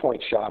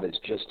three-point shot is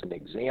just an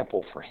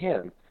example for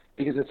him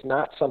because it's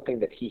not something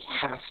that he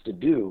has to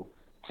do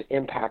to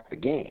impact the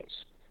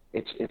games.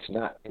 It's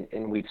not,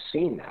 and we've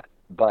seen that.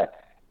 But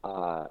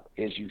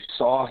as you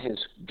saw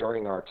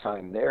during our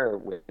time there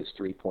with his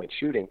three-point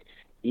shooting,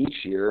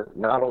 each year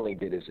not only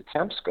did his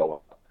attempts go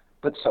up,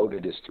 but so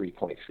did his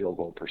three-point field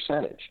goal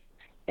percentage.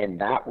 And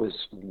that was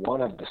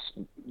one of the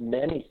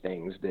many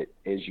things that,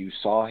 as you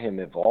saw him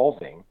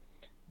evolving,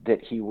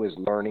 that he was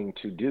learning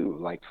to do.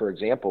 Like, for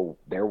example,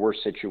 there were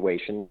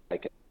situations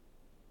like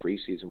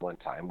preseason one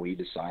time we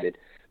decided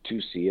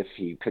to see if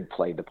he could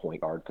play the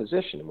point guard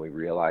position. And we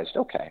realized,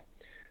 okay,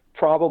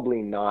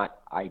 probably not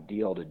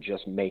ideal to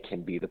just make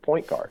him be the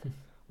point guard.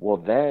 Well,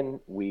 then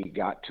we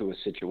got to a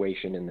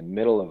situation in the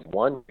middle of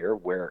one year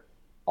where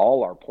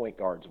all our point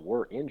guards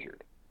were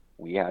injured.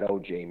 We had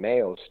O.J.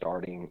 Mayo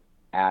starting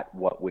at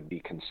what would be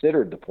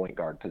considered the point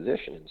guard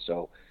position. And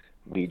so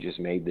we just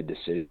made the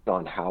decision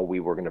on how we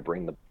were going to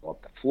bring the ball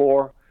up the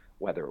floor,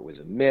 whether it was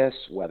a miss,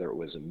 whether it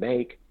was a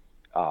make,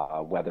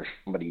 whether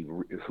somebody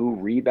who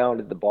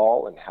rebounded the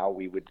ball and how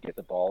we would get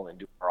the ball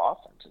into our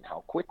offense and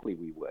how quickly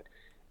we would.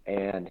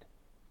 And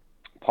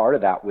part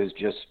of that was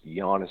just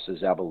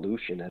Giannis's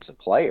evolution as a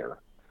player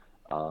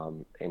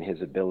and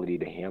his ability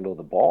to handle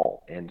the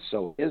ball. And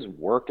so his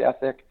work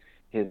ethic,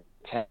 his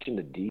attention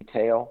to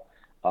detail,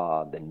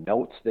 the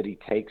notes that he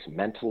takes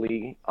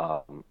mentally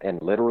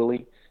and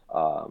literally,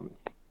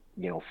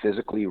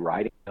 physically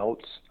writing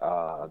notes,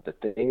 the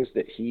things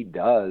that he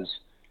does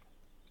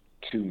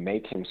to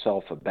make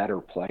himself a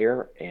better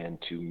player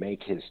and to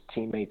make his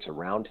teammates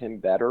around him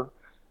better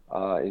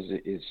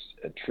is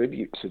a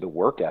tribute to the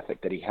work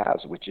ethic that he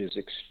has, which is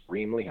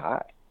extremely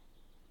high.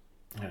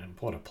 And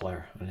what a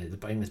player. And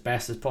his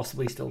best is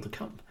possibly still to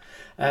come.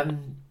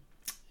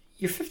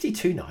 You're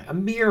 52 now, a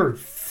mere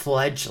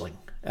fledgling.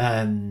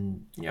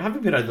 Having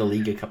been out of the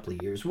league a couple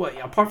of years, what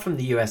apart from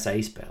the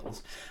USA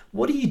spells,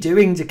 what are you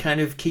doing to kind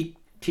of keep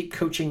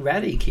coaching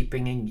ready,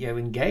 keeping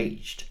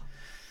engaged?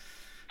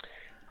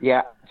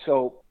 Yeah,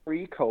 so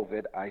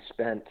pre-COVID, I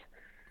spent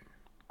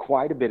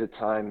quite a bit of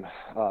time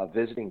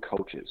visiting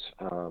coaches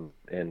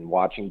and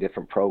watching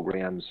different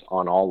programs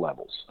on all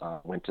levels.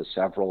 Went to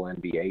several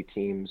NBA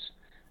teams,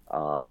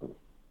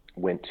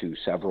 went to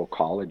several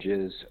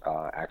colleges,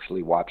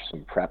 actually watched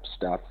some prep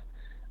stuff,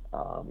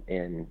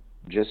 and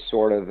just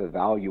sort of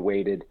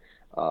evaluated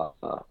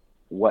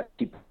what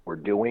people were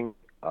doing,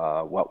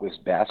 what was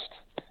best,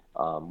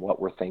 what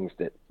were things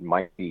that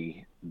might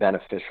be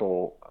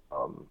beneficial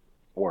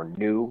or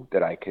new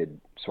that I could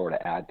sort of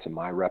add to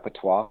my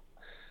repertoire.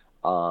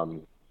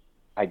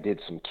 I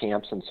did some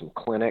camps and some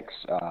clinics,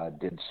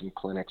 did some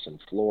clinics in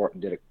Florida,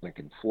 did a clinic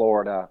in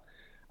Florida,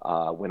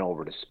 went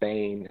over to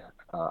Spain,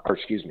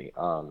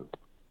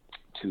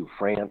 to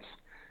France,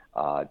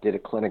 did a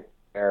clinic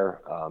there,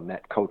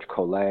 met Coach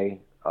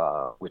Collet,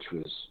 which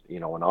was,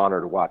 an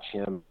honor to watch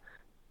him,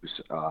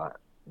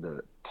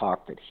 the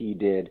talk that he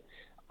did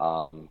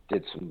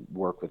some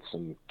work with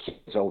some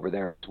kids over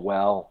there as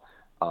well,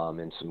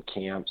 in some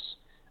camps,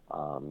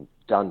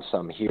 done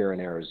some here in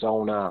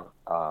Arizona,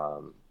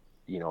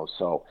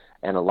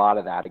 and a lot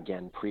of that,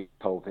 again,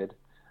 pre-COVID,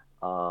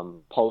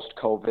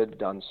 post-COVID,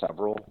 done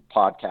several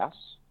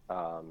podcasts,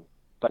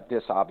 but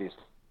this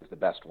obviously is the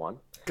best one.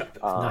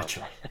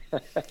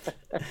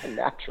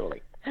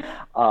 Naturally.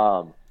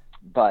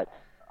 But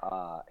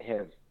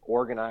have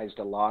organized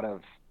a lot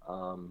of,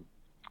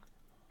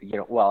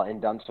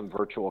 and done some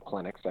virtual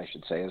clinics, I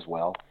should say, as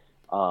well.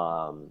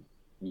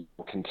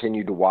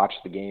 Continue to watch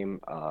the game,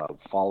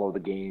 follow the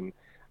game,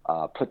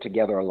 put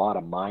together a lot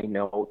of my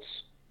notes,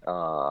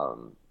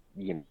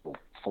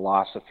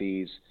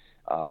 philosophies,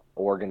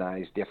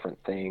 organize different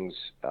things,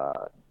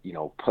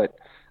 put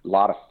a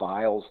lot of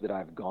files that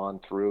I've gone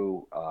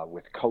through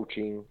with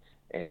coaching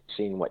and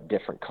seeing what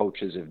different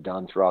coaches have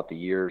done throughout the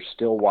years,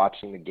 still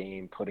watching the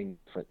game, putting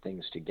different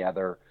things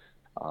together,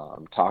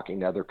 talking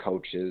to other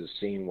coaches,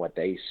 seeing what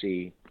they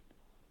see.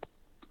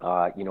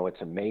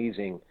 It's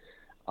amazing.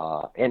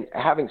 And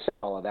having said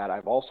all of that,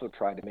 I've also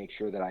tried to make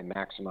sure that I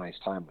maximize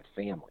time with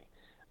family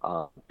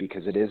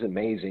because it is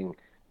amazing.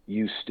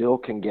 You still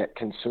can get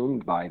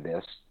consumed by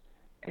this.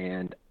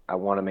 And I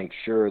want to make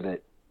sure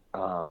that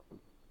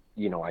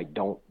I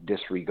don't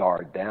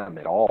disregard them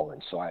at all.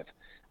 And so I've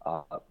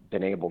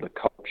been able to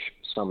coach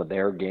some of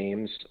their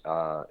games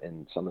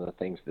and some of the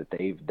things that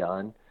they've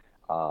done.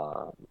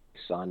 My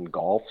son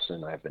golfs,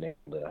 and I've been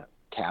able to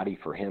caddy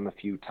for him a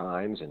few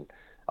times and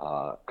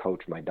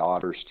coach my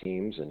daughter's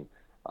teams and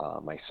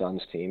my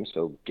son's team.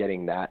 So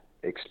getting that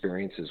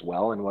experience as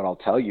well. And what I'll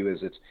tell you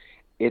is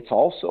it's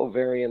also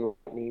very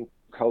enlightening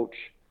to coach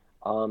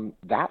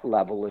that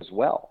level as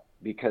well,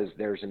 because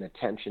there's an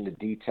attention to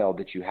detail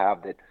that you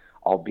have that,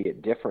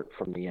 albeit different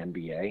from the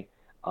NBA,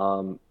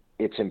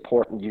 it's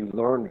important. You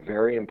learn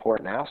very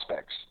important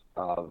aspects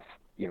of,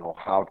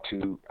 how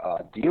to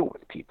deal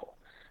with people,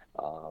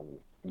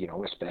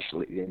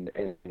 especially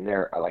in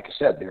they're, like I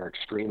said, they're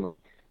extremely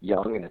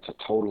young and it's a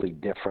totally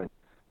different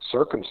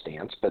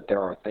circumstance, but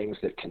there are things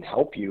that can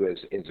help you as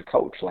a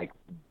coach, like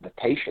the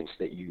patience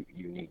that you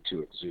need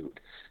to exude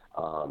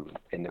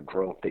and the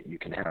growth that you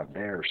can have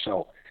there.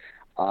 So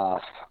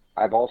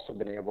I've also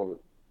been able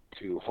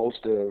to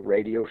host a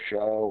radio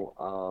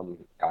show.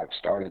 I've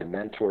started a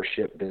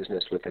mentorship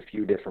business with a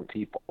few different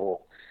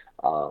people.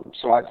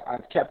 So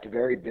I've kept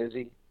very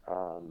busy,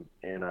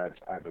 and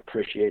I've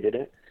appreciated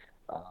it,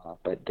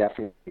 but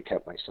definitely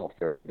kept myself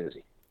very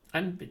busy.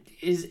 And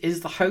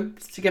is the hope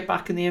to get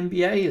back in the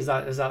NBA? Is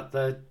that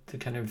the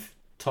kind of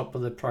top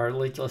of the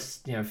priority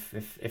list?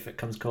 If it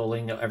comes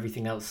calling,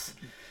 everything else,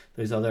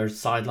 those other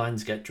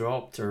sidelines get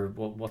dropped, or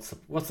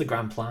what's the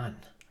grand plan?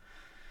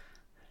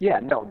 Yeah,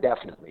 no,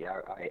 definitely.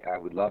 I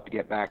would love to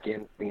get back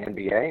in the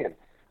NBA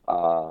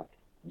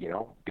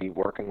and be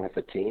working with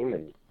a team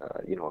and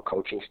a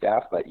coaching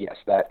staff. But yes,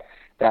 that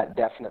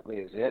definitely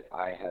is it.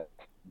 I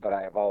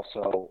have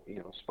also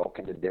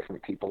spoken to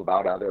different people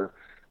about other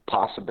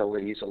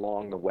possibilities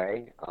along the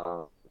way,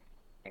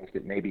 things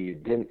that maybe you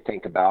didn't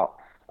think about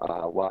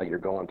while you're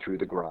going through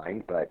the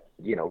grind, but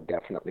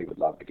definitely would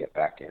love to get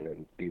back in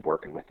and be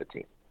working with the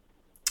team.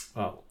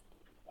 Well,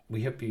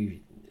 we hope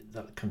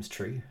that comes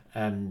true.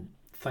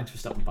 Thanks for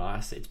stopping by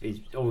us. It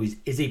always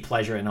is a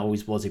pleasure, and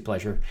always was a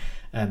pleasure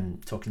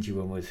talking to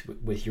you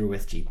when you're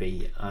with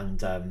GB,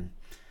 and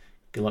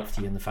good luck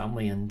to you and the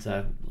family, and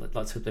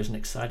let's hope there's an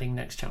exciting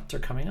next chapter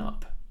coming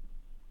up.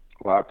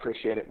 Well, I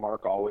appreciate it,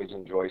 Mark. Always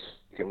enjoy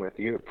speaking with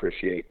you.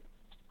 Appreciate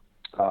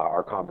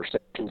our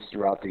conversations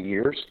throughout the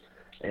years,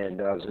 and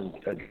I was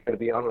going to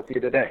be on with you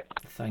today.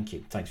 Thank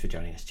you. Thanks for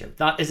joining us, Joe.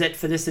 That is it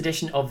for this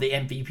edition of the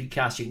MVP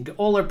Cast. You can get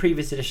all our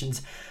previous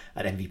editions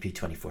at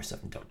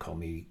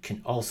mvp247.com. You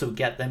can also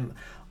get them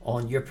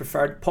on your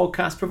preferred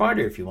podcast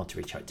provider. If you want to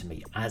reach out to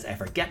me, as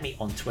ever, get me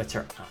on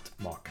Twitter at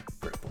Mark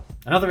Britball.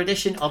 Another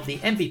edition of the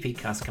MVP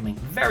Cast coming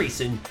very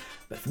soon.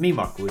 But for me,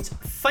 Mark Woods,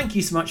 thank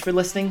you so much for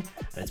listening,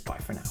 and it's bye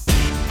for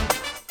now.